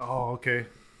 Oh, okay.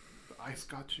 The ice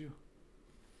got you.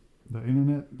 The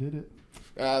internet did it.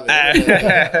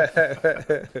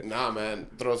 Nah, man.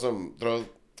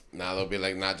 Nah, they'll be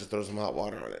like, nah, just throw some hot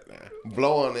water on it. Nah.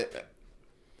 Blow on it.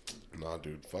 Nah,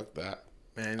 dude, fuck that.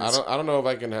 man, I don't know if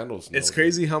I can handle snow. it's dude.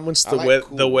 crazy how much I the like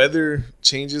the cool weather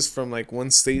changes from like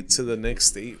one state to the next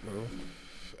state, bro.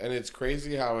 And it's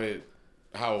crazy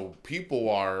how people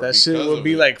are. That shit because will of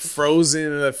be it. like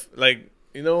frozen, like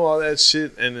all that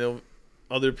shit, and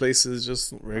other places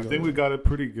just I regular. think we got it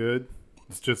pretty good.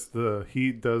 It's just the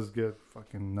heat does get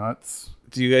fucking nuts.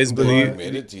 Do you guys believe?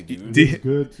 humidity, dude. Do, It's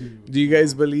good to do you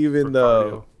guys believe in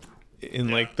for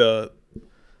cardio. like the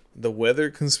weather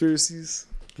conspiracies,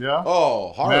 Yeah.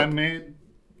 Oh, HARP. Man-made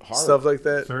stuff like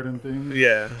that? certain things.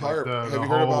 Yeah. HARP. The Have you heard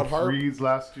whole about HARP? freeze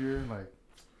last year? Like,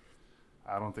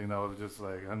 I don't think that was just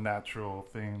like a natural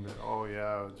thing. That it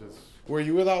was just Were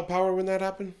you without power when that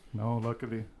happened? no.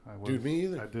 Luckily, I was. Dude, me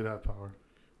either. I did have power.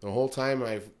 The whole time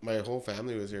my whole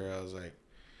family was here, I was like,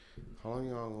 how long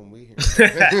y'all gonna be here?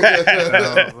 And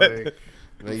I was like,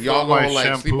 Like, y'all my gonna like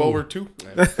sleep shampoo. over too?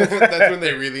 That's when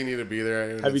they really need to be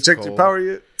there. Have you checked your power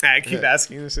yet? I keep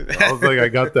asking this shit. I was like, I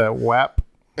got that WAP,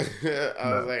 I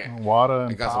was like, water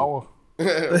and got power.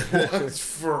 what's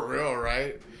for real,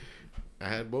 right? I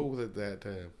had both at that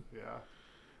time. Yeah.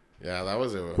 Yeah, that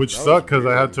was it. Which that sucked was because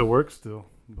I had weird. to work still.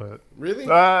 But Really?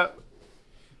 no,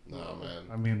 man.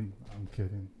 I mean, I'm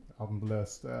kidding. I'm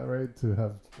blessed, right, to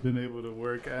have been able to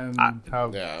work and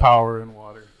have Yeah. power and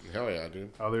water. Hell yeah,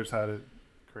 dude. Others had it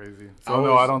crazy. I So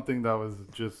no, was- I don't think that was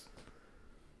just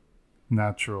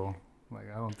natural.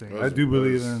 Like, I don't think. It I was- do it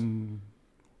believe was- in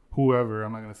whoever.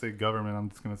 I'm not gonna say government. I'm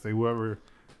just gonna say whoever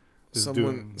is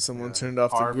doing Someone turned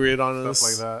off the HARP grid on and us.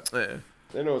 stuff like that. Yeah.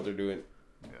 They know what they're doing.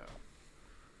 Yeah.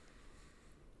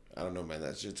 I don't know, man.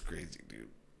 That shit's crazy, dude.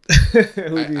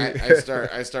 Who do you-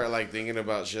 I start like thinking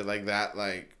about shit like that,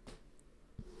 like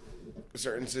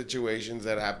certain situations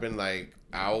that happen like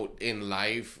out in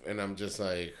life, and I'm just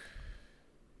like,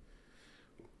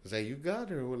 was that you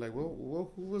God or like, who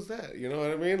was that? You know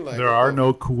what I mean? Like There are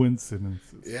no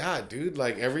coincidences. Yeah, dude.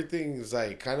 Like everything's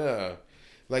like kind of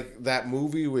like that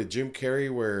movie with Jim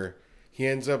Carrey where he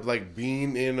ends up like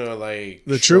being in a like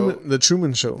the show.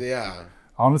 Truman Show. Yeah,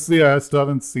 Honestly, I still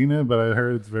haven't seen it, but I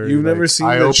heard it's very. You've never like, seen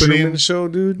the eye-opening. Truman Show,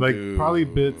 dude? Like Dude. probably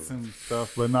bits and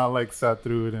stuff, but not like sat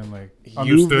through it and like You've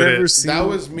understood never it. seen that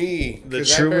was me. The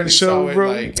 'cause I Truman barely Show, saw it,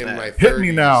 bro? Like, in my 30s. Hit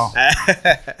me now.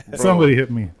 Bro. Somebody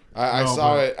hit me. I No,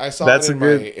 saw but it. I saw That's it a in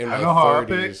good- my in I my know how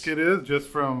 30s. epic it is just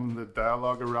from the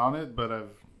dialogue around it,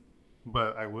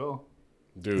 but I will.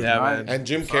 Dude. Yeah, Not- man. And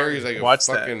Jim Carrey's like a Watch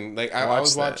that. fucking like I Watch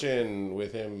was that. watching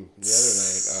with him the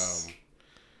other night.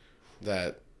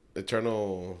 That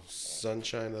Eternal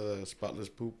Sunshine of the Spotless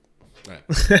Poop. Right.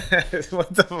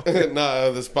 What the fuck?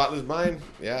 No, the Spotless Mind.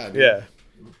 Yeah. Dude. Yeah.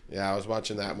 Yeah, I was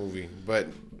watching that movie, but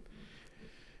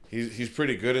he's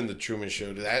pretty good in the Truman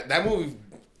Show. That movie,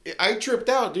 I tripped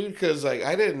out, dude, because like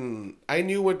I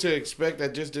knew what to expect. I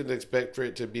just didn't expect for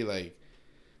it to be like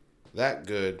that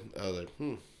good. I was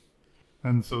like,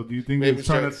 And so, do you think Maybe it's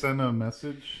trying to start- send a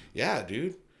message? yeah,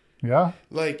 dude. Yeah.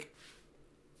 Like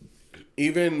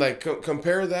even like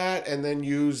compare that and then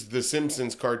use the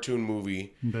Simpsons cartoon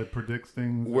movie That predicts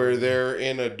things. where they're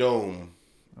in a dome,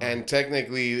 and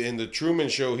technically in the Truman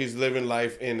Show, he's living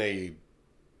life in a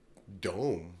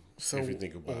dome. So if you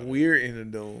think about it. we're in a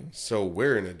dome, So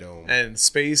we're in a dome. and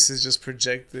space is just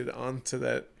projected onto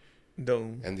that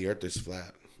dome. And the Earth is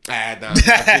flat. Nah, I'm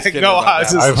just kidding Go about on,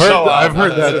 that. just- I've heard. show off. I've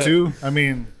heard that too. I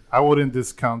mean, I wouldn't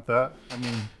discount that. I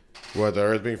mean, What, the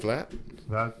Earth being flat?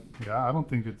 that. Yeah, I don't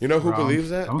think it's. You know who round.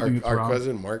 believes that? I don't think it's Our round.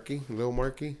 cousin Marky, Lil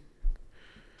Marky.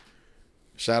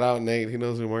 Shout out Nate. He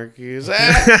knows who Marky is.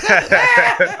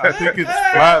 I think it's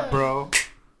flat, bro.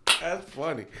 That's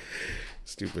funny.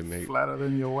 Stupid Nate. Flatter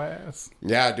than your ass.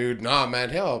 Yeah, dude. Nah, man.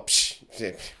 Hell,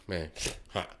 man.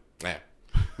 Nah.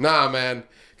 Nah, man.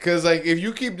 Because like, if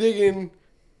you keep digging,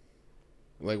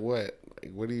 like what?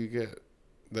 Like, what do you get?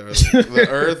 The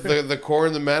Earth, the core,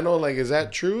 and the mantle. Like, is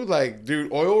that true? Like,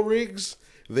 dude, oil rigs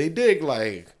they dig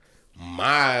like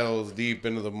miles deep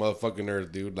into the motherfucking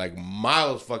earth, dude. Like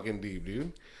miles fucking deep,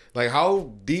 dude. Like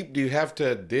how deep do you have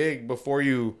to dig before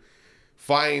you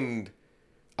find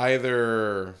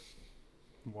either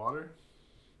Water?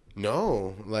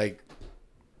 no, like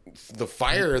the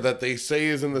fire that they say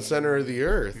is in the center of the You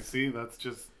earth. see, that's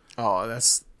just... Oh,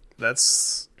 that's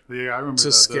Yeah, I remember To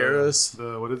that. scare us?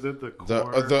 The what is it? The The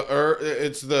core? the earth,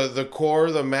 it's the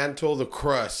core, the mantle, the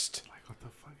crust. Like, what the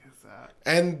fuck is that?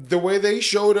 And the way they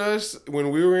showed us when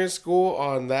we were in school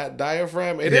on that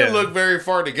diaphragm, it didn't Yeah. look very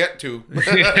far to get to.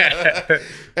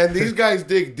 And these guys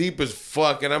dig deep as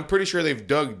fuck, and I'm pretty sure they've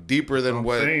dug deeper than I'm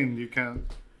what. saying you can't...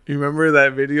 You remember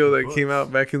that video that came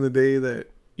out back in the day that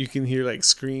you can hear like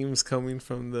screams coming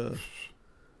from the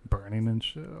Burning and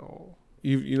shit. Oh.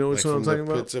 you know Like which one I'm from talking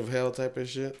the about? pits of hell type of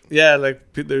shit. Yeah,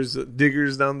 like there's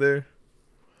diggers down there.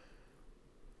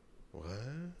 What?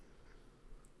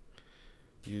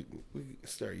 We can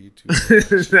start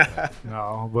YouTube.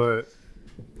 No, but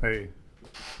hey,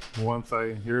 once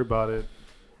I hear about it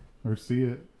or see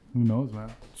it, who knows,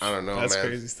 man? I don't know, That's man.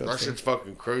 crazy stuff, That too. shit's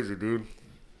fucking crazy, dude.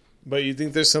 But you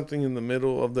think there's something in the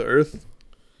middle of the earth?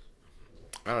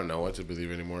 I don't know what to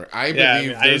believe anymore. I Yeah,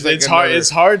 believe I mean, there's like it's hard. another- It's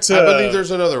hard to. I believe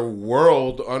there's another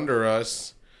world under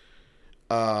us.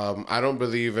 I don't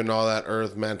believe in all that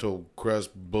earth mantle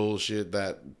crust bullshit,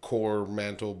 that core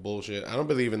mantle bullshit. I don't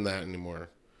believe in that anymore.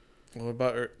 What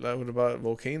about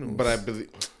volcanoes? But I believe.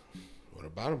 What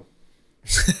about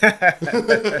them?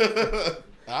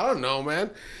 I don't know,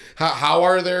 man. How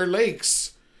are their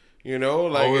lakes? You know,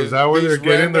 like Oh, is that where they're these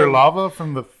getting their random- lava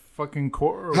from the fucking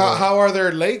core? Or what? How are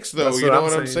their lakes though? That's You what know I'm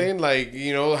what I'm saying. saying? Like,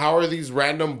 you know, how are these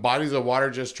random bodies of water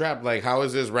just trapped? Like, how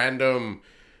is this random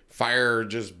fire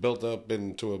just built up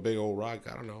into a big old rock?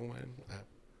 I don't know, man.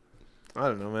 I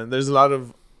don't know, man. There's a lot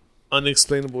of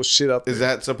unexplainable shit out there. Is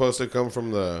that supposed to come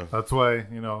from the? That's why,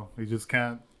 you just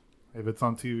can't, if it's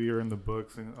on TV or in the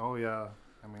books, and oh yeah,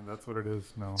 I mean, that's what it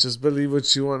is. No. Just believe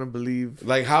what you want to believe.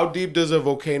 Like, how deep does a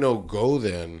volcano go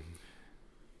then?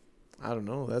 I don't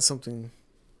know. That's something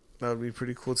that would be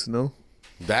pretty cool to know.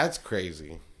 That's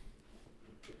crazy.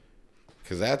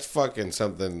 Cause that's fucking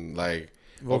something like.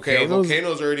 Okay, a Volcanoes?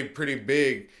 volcano's already pretty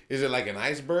big. Is it like an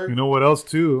iceberg? You know what else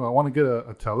too? I want to get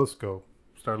a telescope.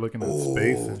 Start looking at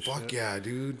space and fuck shit. yeah,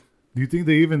 dude. Do you think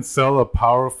they even sell a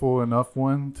powerful enough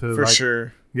one to For like?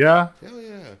 sure. Yeah. Hell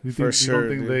yeah. You For think sure, you don't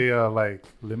think dude. they like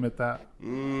limit that?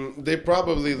 They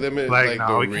probably limit like no,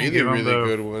 the we can't really, give them really the,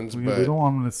 good ones. We But don't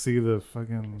want them to see the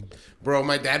fucking. bro,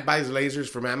 my dad buys lasers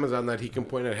from Amazon that he can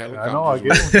point at helicopters. I know. I with.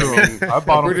 gave them to him. I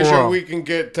bought I'm them pretty for sure him. we can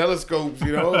get telescopes,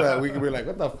 that we can be like,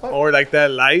 what the fuck? Or like that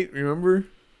light, remember?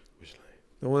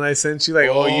 The one I sent you, like,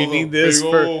 oh, you the need this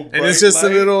big for, old and it's bright just a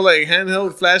light. little like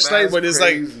handheld flashlight, That's but it's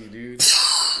crazy, dude.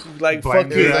 like Blind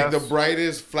fucking. It's Yeah. like the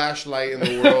brightest flashlight in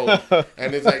the world,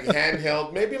 and it's like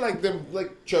handheld. Maybe like them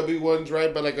like chubby ones,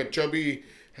 right? But like a chubby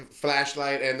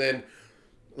flashlight, and then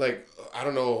like I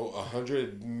don't know,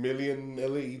 100 million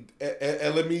LED.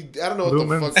 I don't know what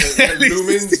Lumens. the fuck.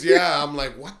 Lumens. Yeah, I'm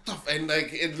like, what the? And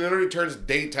like it literally turns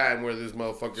daytime where this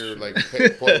motherfucker like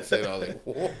points it. I was like,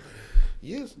 whoa.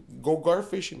 Yes, go gar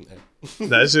fishing then.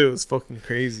 That shit was fucking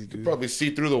crazy, dude. Probably see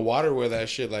through the water with that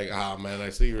shit. Like, ah, man, I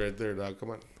see you right there, dog.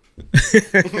 Come on.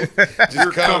 Just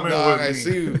come, coming dog. with I me.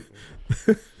 see you.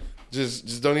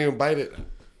 Just don't even bite it.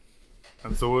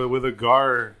 And so with a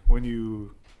gar, when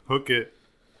you hook it,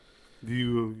 do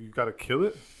you gotta kill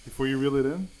it before you reel it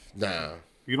in? Nah,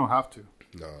 You don't have to.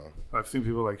 no. I've seen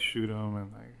people like shoot them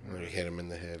and like. You hit him in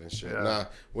the head and shit. Yeah. Nah,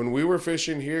 when we were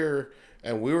fishing here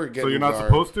and we were getting So you're not gar,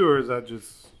 supposed to, or is that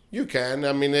just? You can.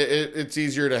 I mean, it's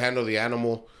easier to handle the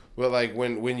animal. But like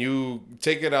when you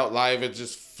take it out live, it's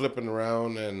just flipping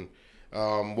around. And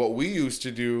what we used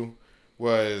to do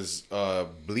was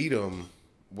bleed them.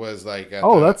 Was like at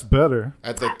Oh, the, that's better.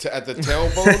 at the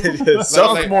tailbone.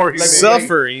 Suffering.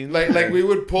 Suffering. Like we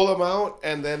would pull them out,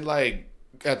 and then like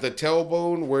at the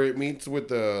tailbone where it meets with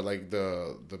the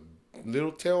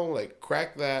little tail, like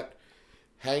crack that,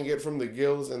 hang it from the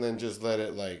gills, and then just let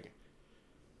it like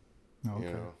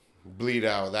Okay. bleed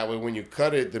out. That way, when you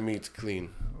cut it, the meat's clean.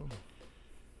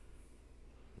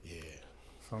 Yeah,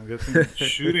 So I'm guessing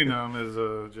shooting them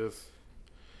is just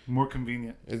more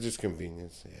convenient. it's just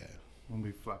convenience. Yeah, Won't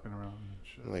be flapping around and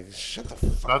shit. like shut the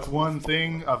fuck. That's one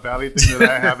thing, a valley thing that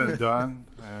I haven't done,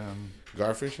 and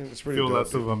Gar fishing. It's I pretty feel dope, less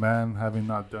dude. of a man having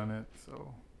not done it.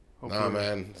 So hopefully, Nah,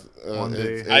 man. One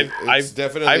day. It's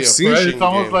definitely I've a seen- fishing it's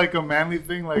almost game. like a manly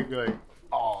thing, like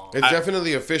oh, It's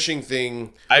definitely a fishing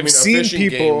thing. I've seen a fishing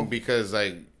people- game because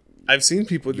like I've seen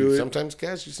people do you it, sometimes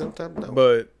catch, you sometimes don't.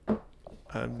 but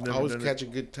I've never Always done catch a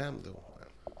good time though.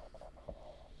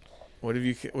 What have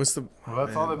you? What's the? Well,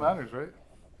 that's all that matters, right?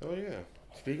 Oh yeah.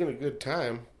 Speaking of good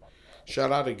time,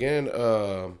 shout out again,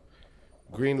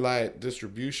 Greenlight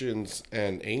Distributions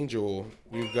and Angel.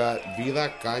 We've got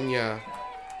Vida Caña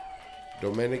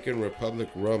Dominican Republic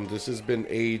rum. This has been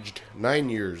aged 9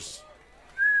 years.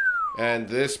 And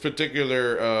this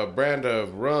particular brand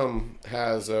of rum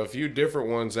has a few different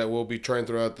ones that we'll be trying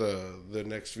throughout the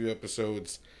next few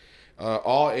episodes.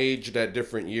 All aged at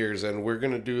different years. And we're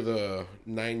going to do the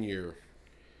 9-year.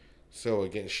 So,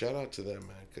 again, shout out to them,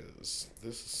 man, because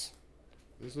this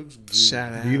looks good.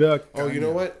 Shout out. Vida Oh, you Caña.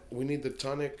 know what? We need the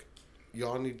tonic.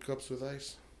 Y'all need cups with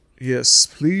ice? Yes,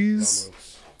 please.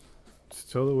 Vamos.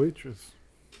 Just tell the waitress.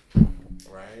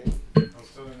 Right? I was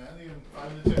telling Andy in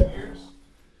 5 to 10 years,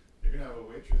 you're gonna have a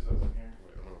waitress up in here.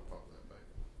 Wait, I'm going to pop that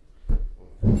back.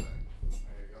 There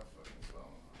you go, fucking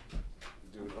smell.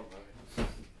 Dude, I'm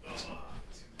right.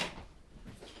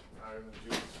 Higher than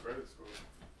Judy's credit score.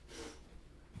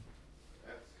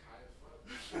 That's high as fuck.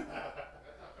 That's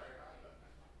not very high, though.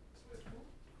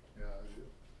 Yeah, I do.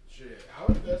 Shit, I'll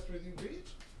invest with you,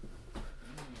 bitch.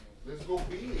 Let's go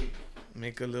big.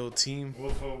 Make a little team.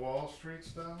 Wolf of Wall Street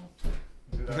style.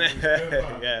 Dude, that movie's good,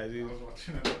 huh? Yeah, dude. I was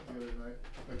watching it the other night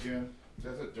again.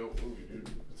 That's a dope movie, dude.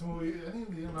 It's a movie. I think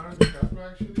Leonardo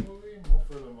DiCaprio actually movie,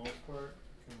 for the most part.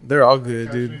 They're all good,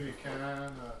 Catch Me dude. If You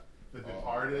Can, The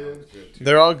Departed. Good, too.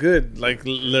 They're all good. Like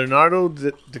Leonardo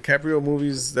DiCaprio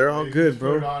movies, they're all You good, just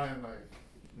put it bro. on in, like,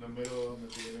 in the middle, in the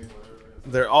beginning, whatever it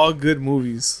is. They're all good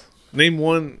movies. Name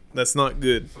one that's not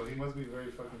good. So he must be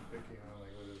very fucking picky, huh? Like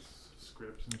with his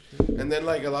scripts and shit. And then,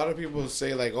 like, a lot of people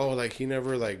say, like, oh, like, he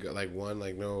never, like won,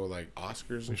 like, no, like,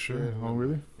 Oscars and Sure. shit. Oh,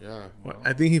 really? Yeah. What?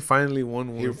 I think he finally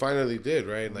won He one. finally did,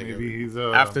 right? Like, Maybe he's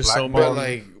After so but, blackballed.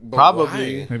 like, but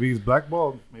Probably. why? Maybe he's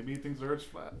blackballed. Maybe he thinks the Earth's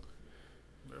flat.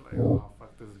 They're like, oh,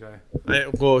 fuck this guy.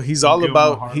 Well, he's all Give him the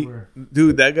about hardware.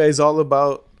 dude. That guy's all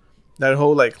about that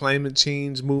whole like climate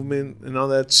change movement and all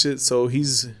that shit. So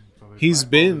he's So they He's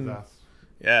blackballed been- his ass.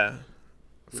 yeah,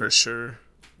 for sure.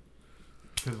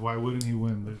 Because why wouldn't he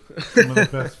win? There's some of the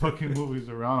best fucking movies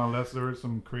around, unless there were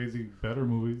some crazy better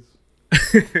movies.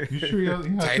 You sure he has to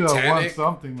have won Titanic?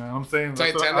 something, man? I'm saying that's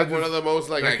what- I Titanic, just- one of the most,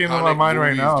 like, that iconic came to my mind right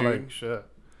movies, now. dude. Like shit,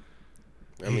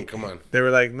 I mean, come on. They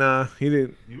were like, nah, he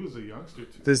didn't. he was a youngster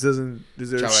too. This doesn't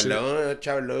deserve shit.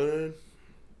 Chavalon.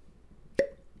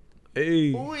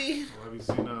 Hey, Ooh. Have you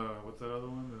seen what's that other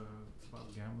one? It's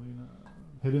about gambling.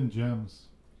 Hidden Gems.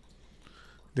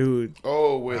 dude,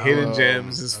 Oh, with Hidden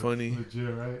Gems is That's funny.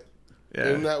 legit, right?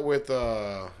 Isn't Yeah, that with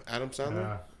Adam Sandler?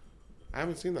 Yeah. I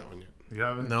haven't seen that one yet. You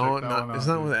haven't no, checked that one not it's out,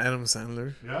 not dude. with Adam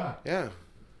Sandler. Yeah, Yeah.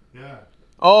 yeah.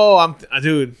 Oh,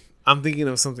 dude, I'm thinking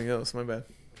of something else. My bad.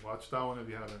 Watch that one if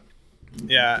you haven't.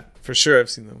 Yeah, for sure, I've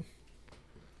seen them.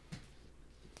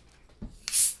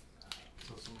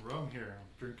 So some rum here. I'm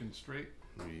drinking straight.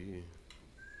 Yeah.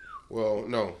 Well,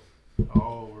 no,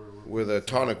 Oh, we're with a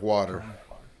tonic water.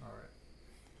 All right.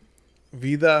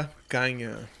 Vida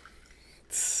Caña,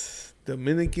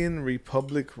 Dominican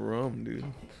Republic rum, dude.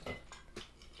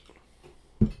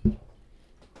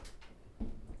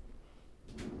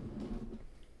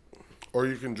 Or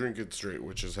you can drink it straight,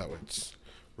 which is how it's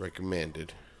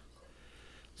recommended.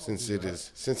 Since it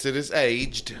is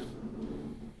aged.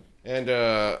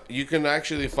 And you can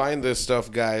actually find this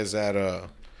stuff, guys, at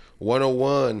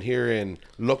 101 here in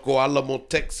Loco Alamo,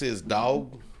 Texas,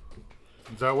 dog.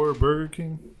 Is that where Burger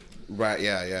King? Right,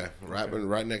 yeah.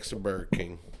 Right next to Burger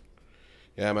King.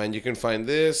 Yeah, man, you can find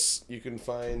this. You can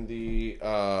find the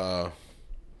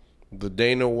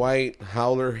Dana White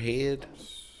Howler Head.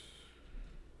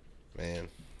 Man,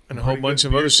 And a whole Pretty bunch good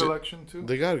of beer other shit. selection too.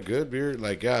 they got a good beer.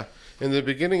 Like, yeah. In the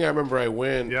beginning, I remember I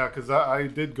went. Yeah, because I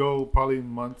did go probably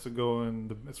months ago,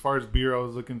 and as far as beer, I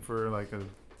was looking for like a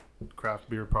craft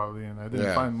beer probably, and I didn't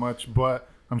Yeah. find much. But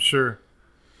I'm sure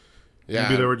Yeah,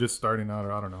 maybe they were just starting out,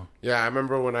 or I don't know. yeah. I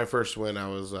remember when I first went, I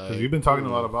was like, 'Cause you've been talking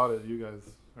a lot about it, you guys.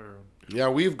 Or yeah,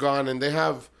 we've gone, and they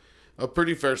have a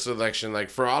pretty fair selection. Like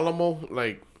for Alamo,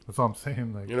 like, that's all I'm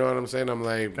saying. Like, you know what I'm saying? I'm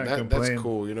like, Can't that's complain.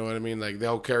 cool. You know what I mean? Like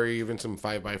they'll carry even some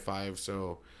 5x5,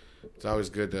 so it's always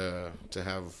good to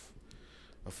have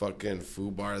a fucking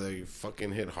food bar that you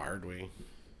fucking hit hard with.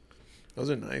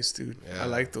 Those are nice, dude. Yeah. I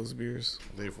like those beers.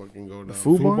 They fucking go down.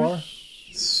 Food Food bar? bar?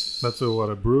 That's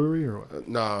a brewery or what?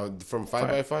 No, from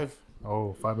 5x5.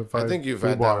 Oh, 5x5. I think you've Food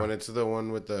had bar. that one. It's the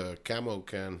one with the camo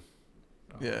can.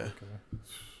 Yeah. Okay.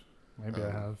 Maybe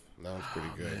I have. That one's pretty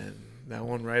good. Man, that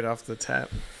one right off the tap.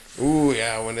 Ooh,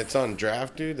 yeah, when it's on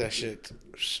draft, dude, that shit.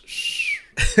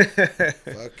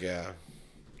 Fuck yeah.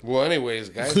 Well, anyways,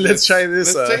 guys, Let's try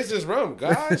this, Let's taste this rum,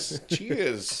 guys.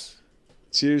 Cheers.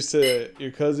 Cheers to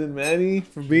your cousin Manny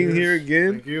for being here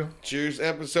again. Thank you. Cheers,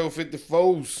 episode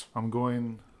 54. I'm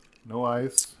going no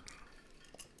ice,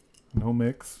 no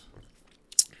mix.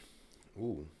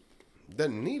 Ooh,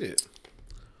 doesn't need it.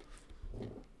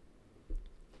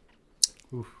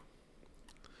 Oof.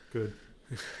 Good.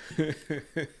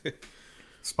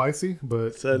 Spicy, but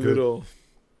It's a good. little.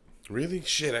 Really?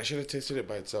 Shit, I should have tasted it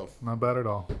by itself. Not bad at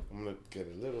all. I'm gonna get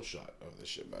a little shot of this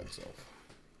shit by itself.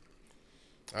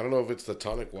 I don't know if it's the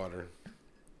tonic water,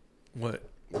 What?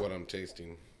 what I'm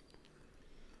tasting.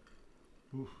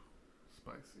 Oof.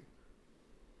 Spicy.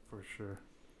 For sure.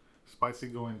 Spicy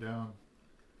going down.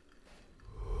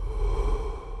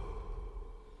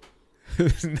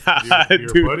 Nah, Your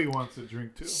dude. buddy wants to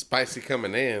drink too. Spicy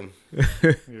coming in.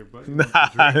 Your buddy wants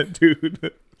to Nah, drink.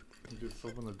 dude. You just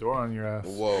open the door on your ass.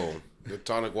 Whoa, the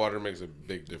tonic water makes a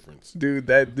big difference. Dude,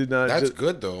 that did not. That's ju-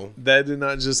 good though. That did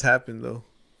not just happen though.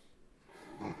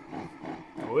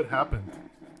 Oh, it happened.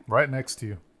 Right next to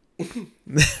you.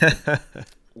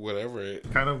 Whatever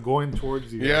it. Kind of going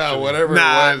towards you. Yeah, actually. whatever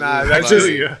Nah, it was. nah. it was That's like- just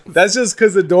yeah. that's just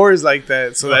because the door is like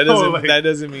that. So that No, doesn't like- that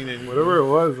doesn't mean anything. Whatever it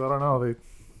was, I don't know.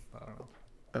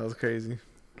 That was crazy.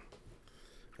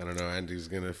 I don't know. Andy's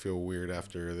gonna feel weird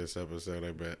after this episode.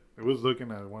 I bet. It was looking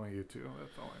at one of you two.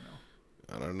 That's all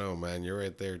I know. I don't know, man. You're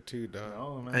right there too, dog.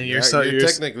 No, man. And Yeah, you're so you're you're,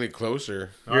 technically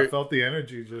closer. I felt the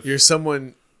energy just. you're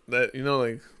someone that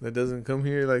like that doesn't come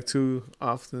here like too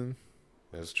often.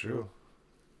 That's true.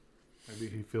 Maybe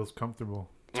he feels comfortable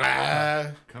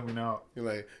Ah, coming out. you're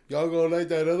like, y'all gonna light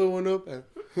that other one up?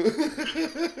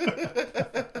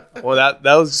 Well,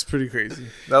 that was just pretty crazy.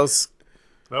 That was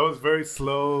That was very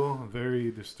slow, very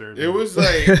disturbing. It was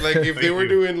like if they Thank were you.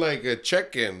 doing like a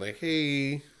check-in, like,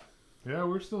 hey, Yeah,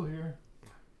 we're still here.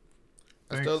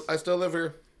 I still live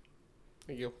here.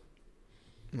 Thank you.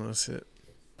 no, that's it.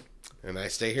 And I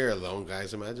stay here alone,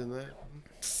 guys. Imagine that.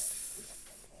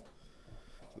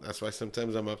 That's why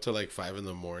sometimes I'm up till like 5 a.m.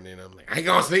 I'm like, I ain't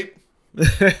gonna sleep.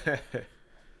 I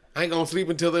ain't gonna sleep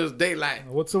until there's daylight.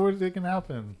 What's the worst that can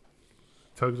happen?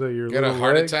 Tugs at your Get a little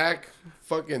heart leg? attack.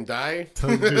 Fucking die.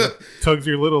 Tugs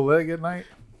your little leg at night?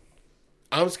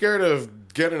 I'm scared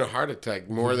of getting a heart attack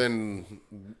more than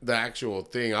the actual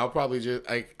thing. I'll probably just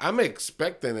like I'm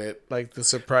expecting it. Like the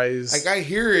surprise. Like I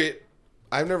hear it.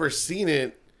 I've never seen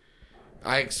it.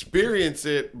 I experience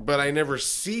it, but I never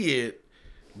see it.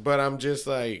 But I'm just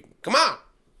like, come on.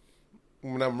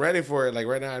 When I'm ready for it, like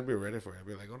right now, I'd be ready for it. I'd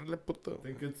be like, "Órale, puto." I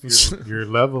think it's your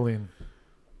leveling.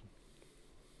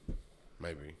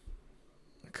 Maybe.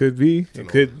 Could be. an It old-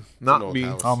 could an not old be.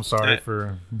 house. I'm sorry Eh.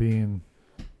 for being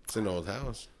It's an old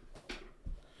house.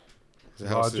 The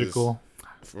house is logical.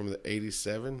 from the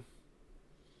 87.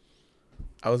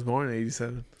 I was born in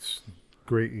 87.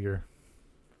 Great year.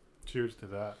 Cheers to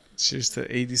that. Cheers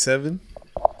to 87.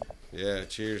 Yeah,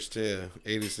 cheers to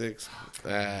 86.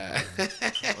 I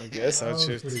guess I'll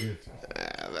cheers. Pretty good.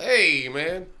 Hey,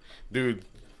 man. Dude,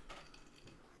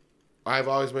 I've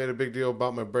always made a big deal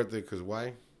about my birthday because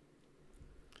why?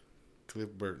 Cliff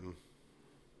Burton.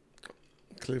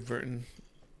 Cliff Burton.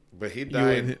 But he You and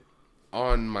died him.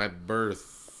 on my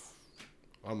birth.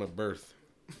 On my birth.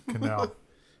 Canal.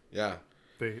 Yeah.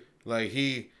 They, Like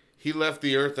he left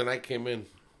the earth and I came in.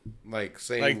 Like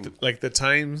saying Like the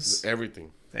times.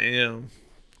 everything. Damn.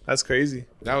 That's crazy.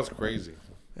 That was crazy.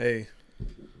 Hey.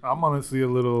 I'm honestly a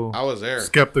little I was there.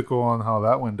 skeptical on how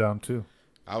that went down too.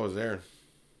 I was there.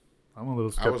 I'm a little I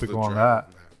was the skeptical on driver.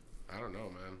 that. I don't know,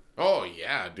 man. Oh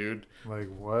yeah, dude. Like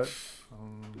what?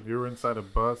 You were inside a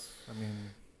bus. I mean,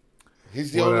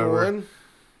 He's the Whatever. only one.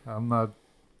 I'm not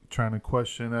trying to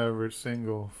question every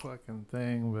single fucking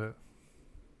thing, but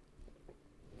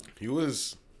He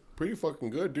was pretty fucking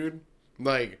good, dude.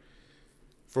 Like,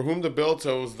 for whom the bell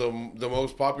tolls, the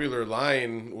most popular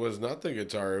line was not the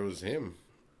guitar, it was him.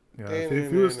 yeah,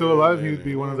 if he was still alive, he would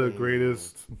be one of the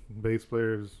greatest bass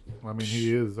players. I mean,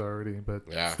 he is already, but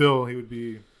Yeah. still, he would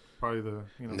be probably the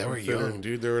They were considered- young,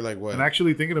 dude. They were like, what? And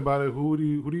actually, thinking about it, who do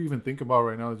you even think about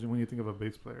right now when you think of a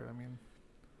bass player? I mean,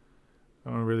 I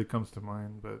don't know, really comes to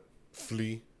mind, but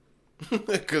Flea.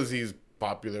 Because he's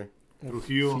popular.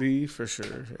 Trujillo. Flea for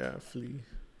sure. Yeah, Flea.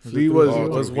 Was Flea it was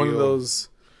Trujillo? was one of Trujillo. those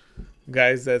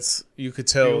guys that's you could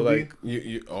tell Fieldy? like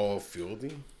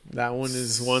Fieldy? that one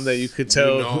is one that you could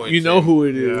tell know you it's know him. who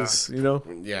it Yeah. is. You know.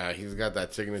 Yeah, he's got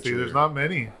that signature. See, there's not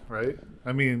many, right?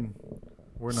 I mean,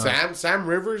 we're not. Sam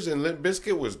Rivers and Limp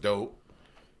Bizkit was dope.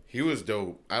 He was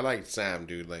dope. I liked Sam,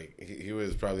 dude. Like he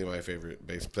was probably my favorite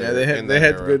bass player. Yeah, in they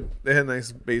that had era. they had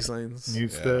nice bass lines.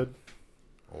 Newstead,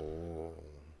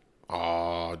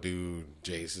 Oh, dude,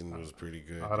 Jason was pretty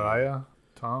good. dude. Araya,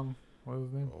 Tom, what was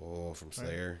his name? Oh, from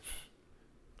Slayer.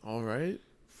 All right.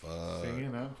 Fuck.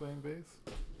 Eminem playing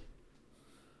bass.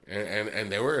 And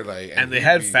they were like, And they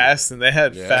had fast Yeah.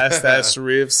 fast ass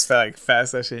riffs, like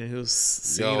fast ass shit. And he was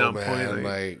singing Yo, on man, point.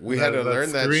 like we had to that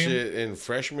learn that scream. shit in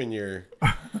freshman year.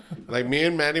 Like me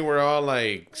and Maddie were all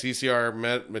like CCR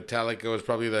Metallica was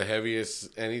probably the heaviest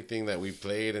anything that we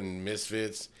played, and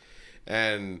Misfits.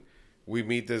 And we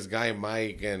meet this guy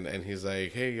Mike, and he's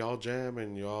like, "Hey, y'all jam,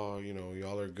 and y'all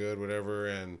are good, whatever."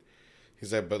 And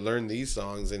he's like, "But learn these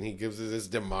songs," and he gives us this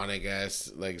demonic ass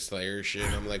like Slayer shit.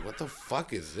 And I'm like, "What the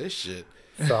fuck is this shit?"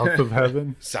 South of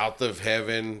Heaven. South of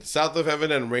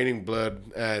Heaven, and Raining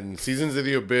Blood, and Seasons of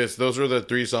the Abyss. Those were the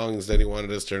 3 songs that he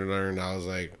wanted us to learn. I was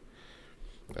like,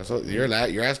 "That's what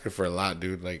you're asking for a lot,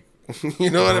 dude." Like, you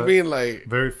know what I mean? Like,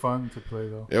 Very fun to play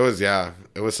though. it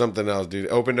was something else, dude. It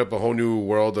opened up a whole new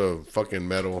world of fucking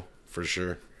metal for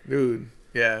sure. Dude,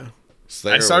 yeah.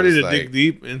 Slayer I started was to dig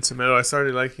deep into metal. I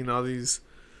started liking all these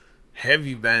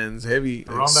heavy bands, Around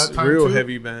that time, real too?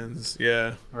 heavy bands.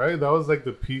 Yeah, Right? That was like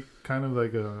the peak, kind of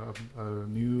like a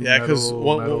new. yeah. Because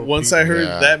metal once peak. I heard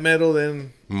Yeah. that metal,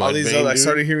 then all these Mudvayne, other, I dude.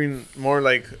 started hearing more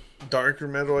like darker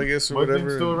metal, I guess, or Mudvayne's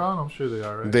whatever. still around? I'm sure they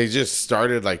are, right? They just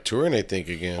started like touring, I think,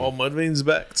 again. All Mudvayne's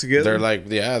back together. They're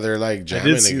like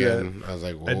jamming see again. I was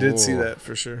like, I did see whoa. that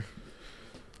for sure.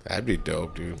 That'd be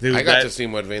dope, dude. Dude, I got that- to see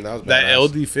Mudvayne. That was That badass.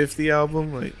 LD50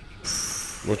 album, like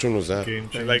Which one was that? Game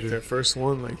changer. like their first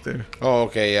one, like their Oh,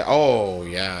 okay, yeah. Oh,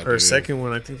 yeah. or dude. second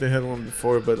one. I think they had one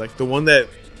before, but like the one that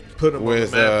put them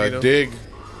With on the map. You know? Dig.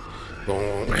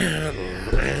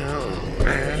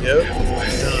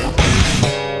 Yep.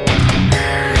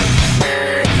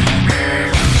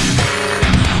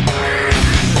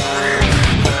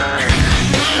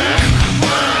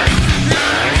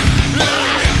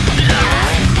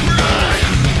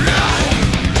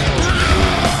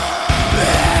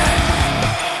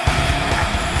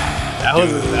 That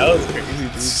was crazy,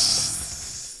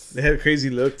 dude. They had a crazy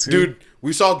look too, Dude,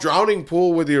 we saw Drowning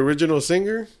Pool with the original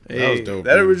singer. Hey, that was dope.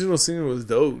 That dude. original singer was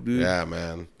dope, dude. Yeah,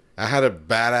 man. I had a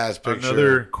badass picture.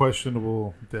 Another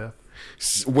questionable death.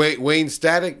 Wayne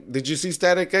Static. Did you see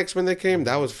Static X when they came?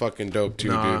 That was fucking dope too,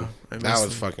 Nah, I dude. That missed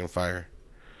was it. fucking fire.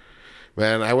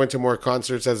 Man, I went to more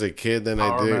concerts as a kid than I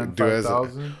Power did Man do as a,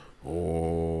 5000.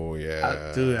 Oh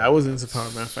yeah. Dude, I was into Power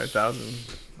Man 5000.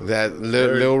 That They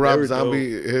Lil were Rob dope.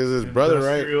 Zombie is his brother,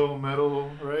 right? Industrial metal,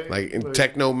 right? Like in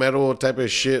techno metal type of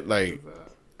shit. Like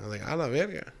I'm like, I love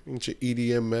it. Into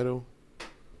EDM metal.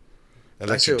 That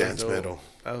Electric shit was dance dope. metal.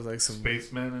 That was like some.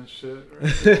 Spaceman and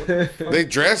shit. Right? They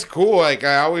dress cool. Like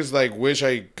I always like wish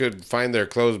I could find their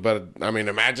clothes, but I mean,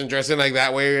 imagine dressing like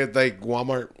that way at like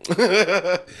Walmart.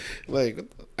 Like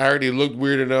I already looked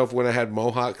weird enough when I had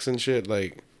mohawks and shit.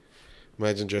 Like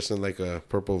imagine dressing like a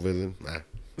purple villain. Nah.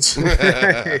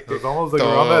 It was almost like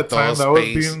around that time that was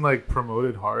space. being like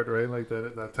promoted hard, right? Like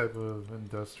that type of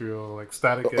industrial, like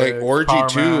Static X, Like Orgy Power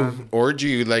too. Man.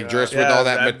 Orgy, like dressed with Yeah, all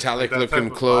that, that- metallic that type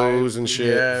looking of clothes vibe. and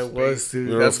shit. Yeah, it was, dude.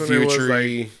 Real That's when it was like.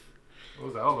 futury. What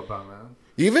was that all about, man?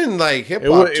 Even like hip It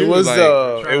was, hop it too. was like,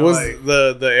 it was like-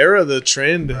 the era, the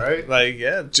trend, Right? Like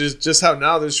yeah, just how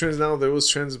now there's trends now. There was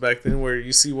trends back then where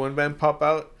you see one band pop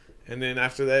out, and then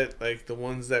after that, like the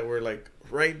ones that were like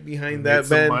right behind Made that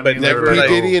some band, money but and they never were P like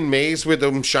Diddy and Mace with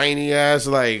them shiny ass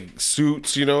like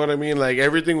suits. You know what I mean? Like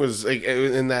everything was like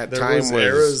in that there time was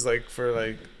eras like for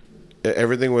like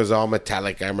everything was all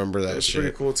metallic. I remember it that was pretty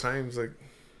shit. cool times. Like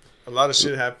a lot of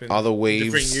shit happened. All the waves,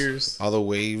 different years, all the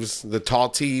waves, the tall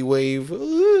T wave,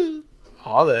 ooh,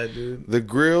 all that, dude. the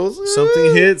grills. Something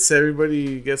ooh. hits,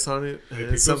 everybody gets on it, and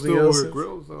People something still else. wear hits.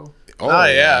 grills though. Oh,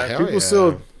 yeah, hell people yeah.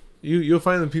 still. You'll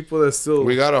find the people that still.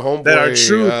 We got a homeboy that are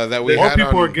true. that we More had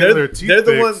people on. are getting their teeth they're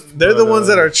the fixed, ones. They're the but, ones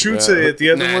that are true to yeah. it. The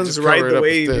other Nah, ones just ride cover it the up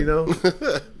wave. instead.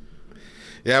 You know.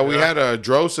 Yeah, we had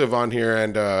Joseph on here,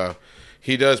 and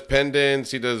he does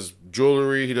pendants, he does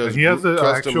jewelry, he does And he has an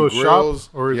custom actual grills.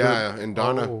 shop, or is yeah, it? in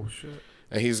Donna, Oh shit!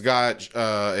 and he's got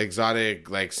exotic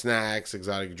like snacks,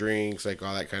 exotic drinks, like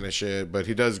all that kind of shit. But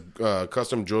he does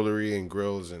custom jewelry and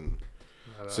grills, and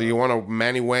so you want a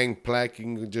Manny Wang plaque, you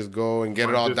can just go and get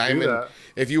it Might all just do diamond. that.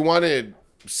 If you wanted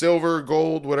silver,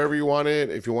 gold, whatever you wanted,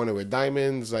 if you wanted with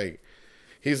diamonds, like.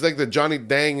 He's like the Johnny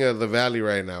Dang of the Valley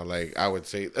right now, like I would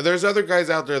say. There's other guys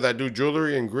out there that do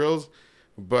jewelry and grills,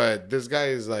 but this guy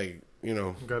is like, you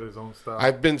know, Got his own style.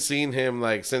 I've been seeing him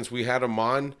like since we had him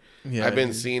on. Yeah, I've been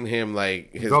dude. seeing him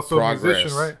like his He's also progress. a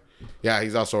musician, right? Yeah,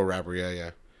 he's also a rapper.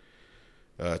 Yeah.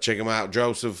 Check him out,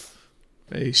 Joseph.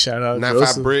 Hey, shout out 95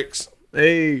 Joseph. bricks.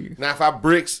 Hey, 95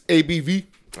 bricks. ABV.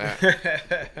 Ah.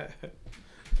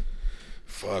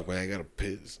 Fuck man, I gotta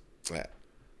piss. Ah.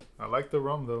 I like the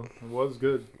rum though. It was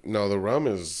good. No, the rum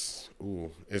is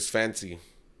it's fancy.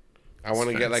 I want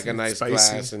to get like a nice spicy.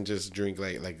 glass and just drink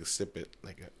like sip it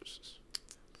like a,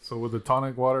 So with the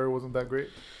tonic water, wasn't that great?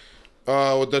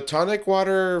 with the tonic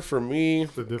water for me,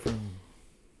 It's a different.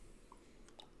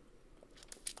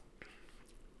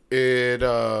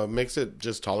 it makes it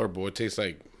just tolerable. It tastes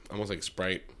like almost like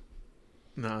Sprite.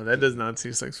 No, that does not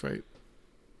taste like Sprite.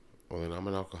 Well, then I'm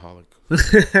an alcoholic.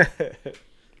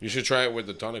 You should try it with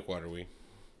the tonic water.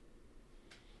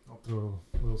 I'll throw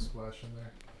a little splash in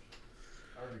there.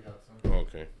 I already got some. Oh,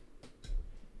 okay.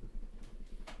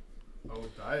 Oh,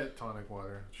 diet tonic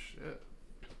water. Shit.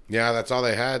 Yeah, that's all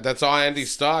they had. That's all Andy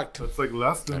stocked. That's like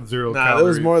less than 0 Nah, calories. there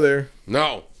was more there.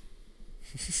 No.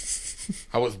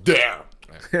 I was there.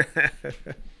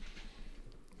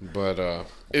 But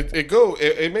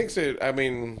it makes it, I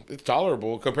mean, it's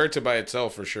tolerable compared to by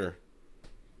itself for sure.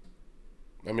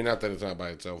 I mean, not that it's not by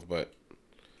itself, but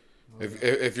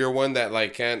if you're one that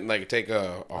like can't like take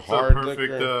a That's hard a perfect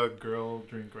liquor. girl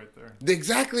drink right there.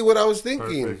 Exactly what I was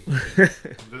thinking.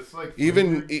 Perfect. This like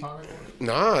Even flavored tonic water?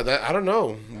 Nah, that I don't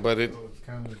know, but it Oh, it's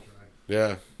kind of dry.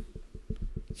 yeah.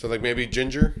 So like maybe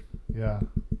ginger. Yeah.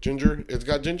 Ginger. It's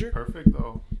got ginger. Perfect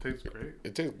though. Tastes great.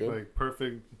 It tastes good. Like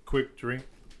perfect quick drink.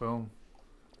 Boom.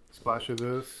 Splash of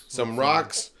this. Some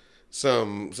rocks,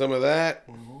 some of that,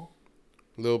 a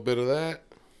little bit of that.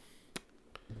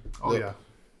 Oh Look. yeah.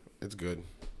 It's good.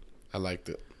 I liked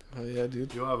it. Oh yeah,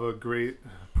 dude. You'll have a great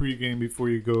pregame before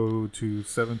you go to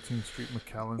 17th Street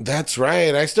McAllen. That's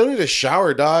right. I still need a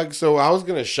shower, dog. So I was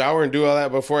gonna shower and do all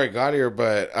that before I got here,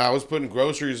 but I was putting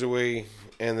groceries away,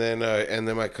 and then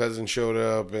my cousin showed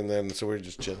up, and then so we were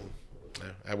just chilling.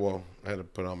 Yeah, I had to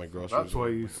put all my groceries. That's why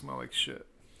you smell like shit.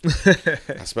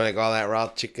 I smell like all that raw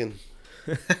chicken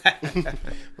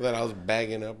that I was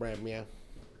bagging up right meow.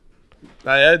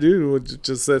 Yeah, dude. Well,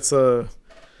 just let's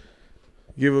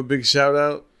give a big shout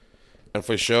out. And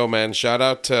for sure, man. Shout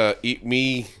out to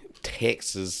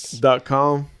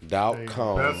EatMeTexas.com.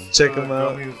 .com. Best, Check 'em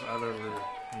out. gummies I've ever,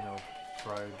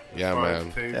 tried. Yeah, As far man.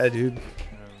 as taste, Yeah, dude. and,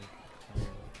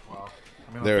 wow. I mean,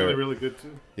 I'm They're- feeling really good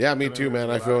too. Yeah, me too, man.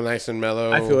 I feel nice and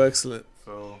mellow. I feel excellent.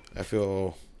 So I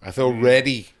feel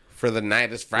ready for the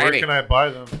night. It's where Friday. can I buy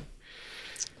them?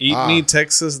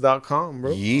 EatMeTexas.com,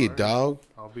 bro. Yeah, dog.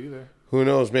 I'll be there. Who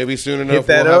knows? Maybe soon enough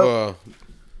that we'll have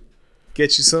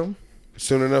Get you some.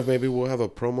 soon enough maybe we'll have a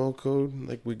promo code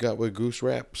like we got with Goose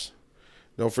Wraps.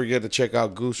 Don't forget to check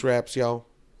out Goose Wraps, y'all.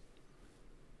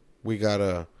 We got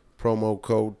a promo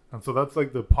code. And so that's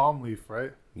like the palm leaf,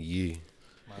 right? Yeah.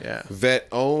 Yeah. Vet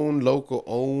owned, local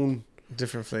owned,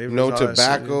 Different flavors. no all that shit, dude.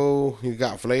 tobacco. You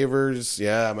got flavors.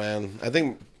 Yeah, man. I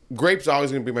think grape's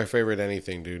always gonna be my favorite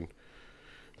anything, dude.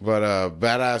 But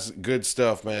badass good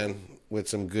stuff, man. With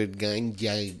some good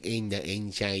ganja in the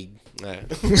inside.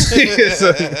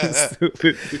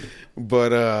 Stupid.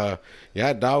 But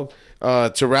yeah, dog.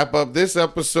 To wrap up this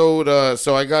episode,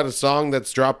 so I got a song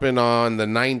that's dropping on the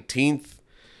 19th.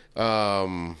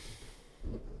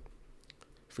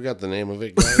 Forgot the name of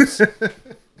it, guys.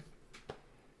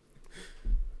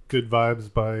 Good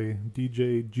Vibes by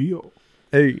DJ Geo.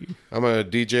 Hey. I'm gonna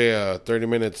DJ a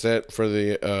 30-minute set for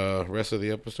the rest of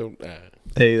the episode.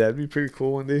 Hey, that'd be pretty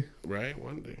cool one day. Right,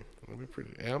 one day. That'll be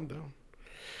pretty. Yeah, I'm down.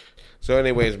 So,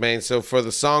 anyways, man. So for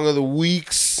the song of the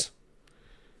weeks,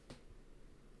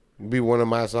 be one of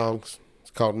my songs.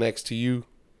 It's called "Next to You."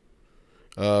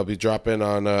 Be dropping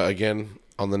on again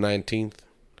on the 19th,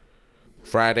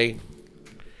 Friday.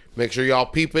 Make sure y'all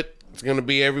peep it. It's gonna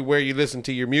be everywhere you listen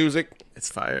to your music. It's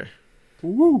fire.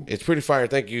 It's pretty fire.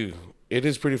 Thank you. It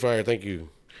is pretty fire. Thank you.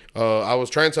 I was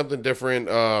trying something different.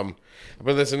 I've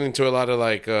been listening to a lot of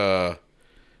like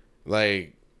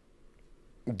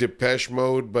Depeche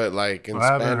Mode, but like in I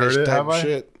haven't Spanish heard it, type have I?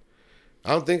 shit.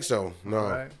 I don't think so. No.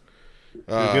 All right.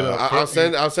 I'll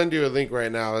send you a link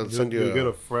right now. I'll send you You'll get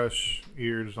a fresh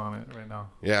ears on it right now.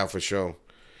 yeah, for sure.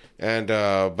 And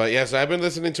but yes, I've been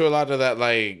listening to a lot of that,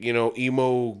 like,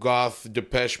 emo, goth,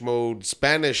 Depeche Mode,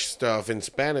 Spanish stuff in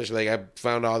Spanish. Like, I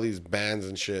found all these bands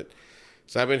and shit.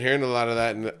 So I've been hearing a lot of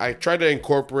that, and I try to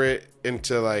incorporate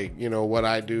into, like, what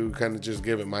I do, kind of just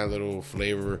give it my little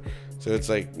flavor. So it's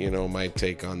like, my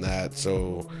take on that.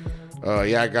 So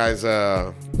yeah, guys,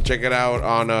 check it out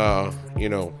on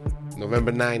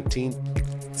November 19th.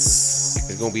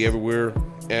 It's gonna be everywhere.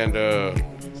 And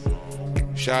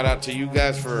shout out to you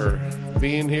guys for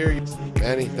being here.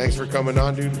 Manny, thanks for coming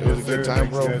on, dude. It was a good time,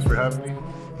 bro. Thanks, guys, for having me.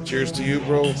 Cheers to you,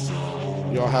 bro.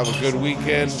 Y'all have a good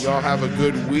weekend. Y'all have a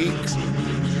good week.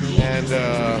 And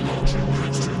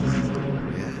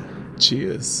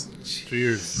Cheers.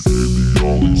 Cheers. Baby,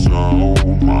 all these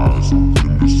sound miles in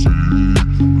the city.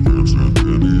 Can't stand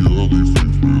any of these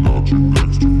things without you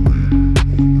next to me.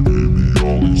 Baby,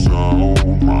 Only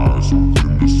sound rise in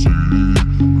the city.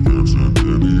 Can't stand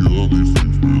any of these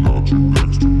things without you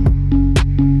next to me.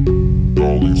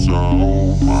 Only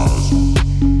sound rise.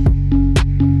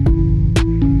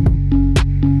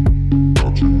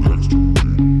 Without you next to me.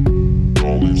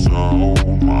 Only sound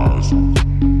rise.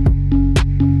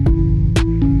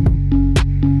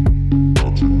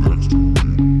 Without you next to me.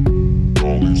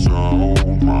 Only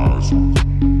sound rise.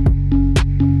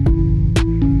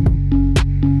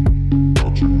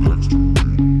 Without you next to me.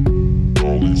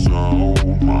 Only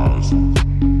sound rise.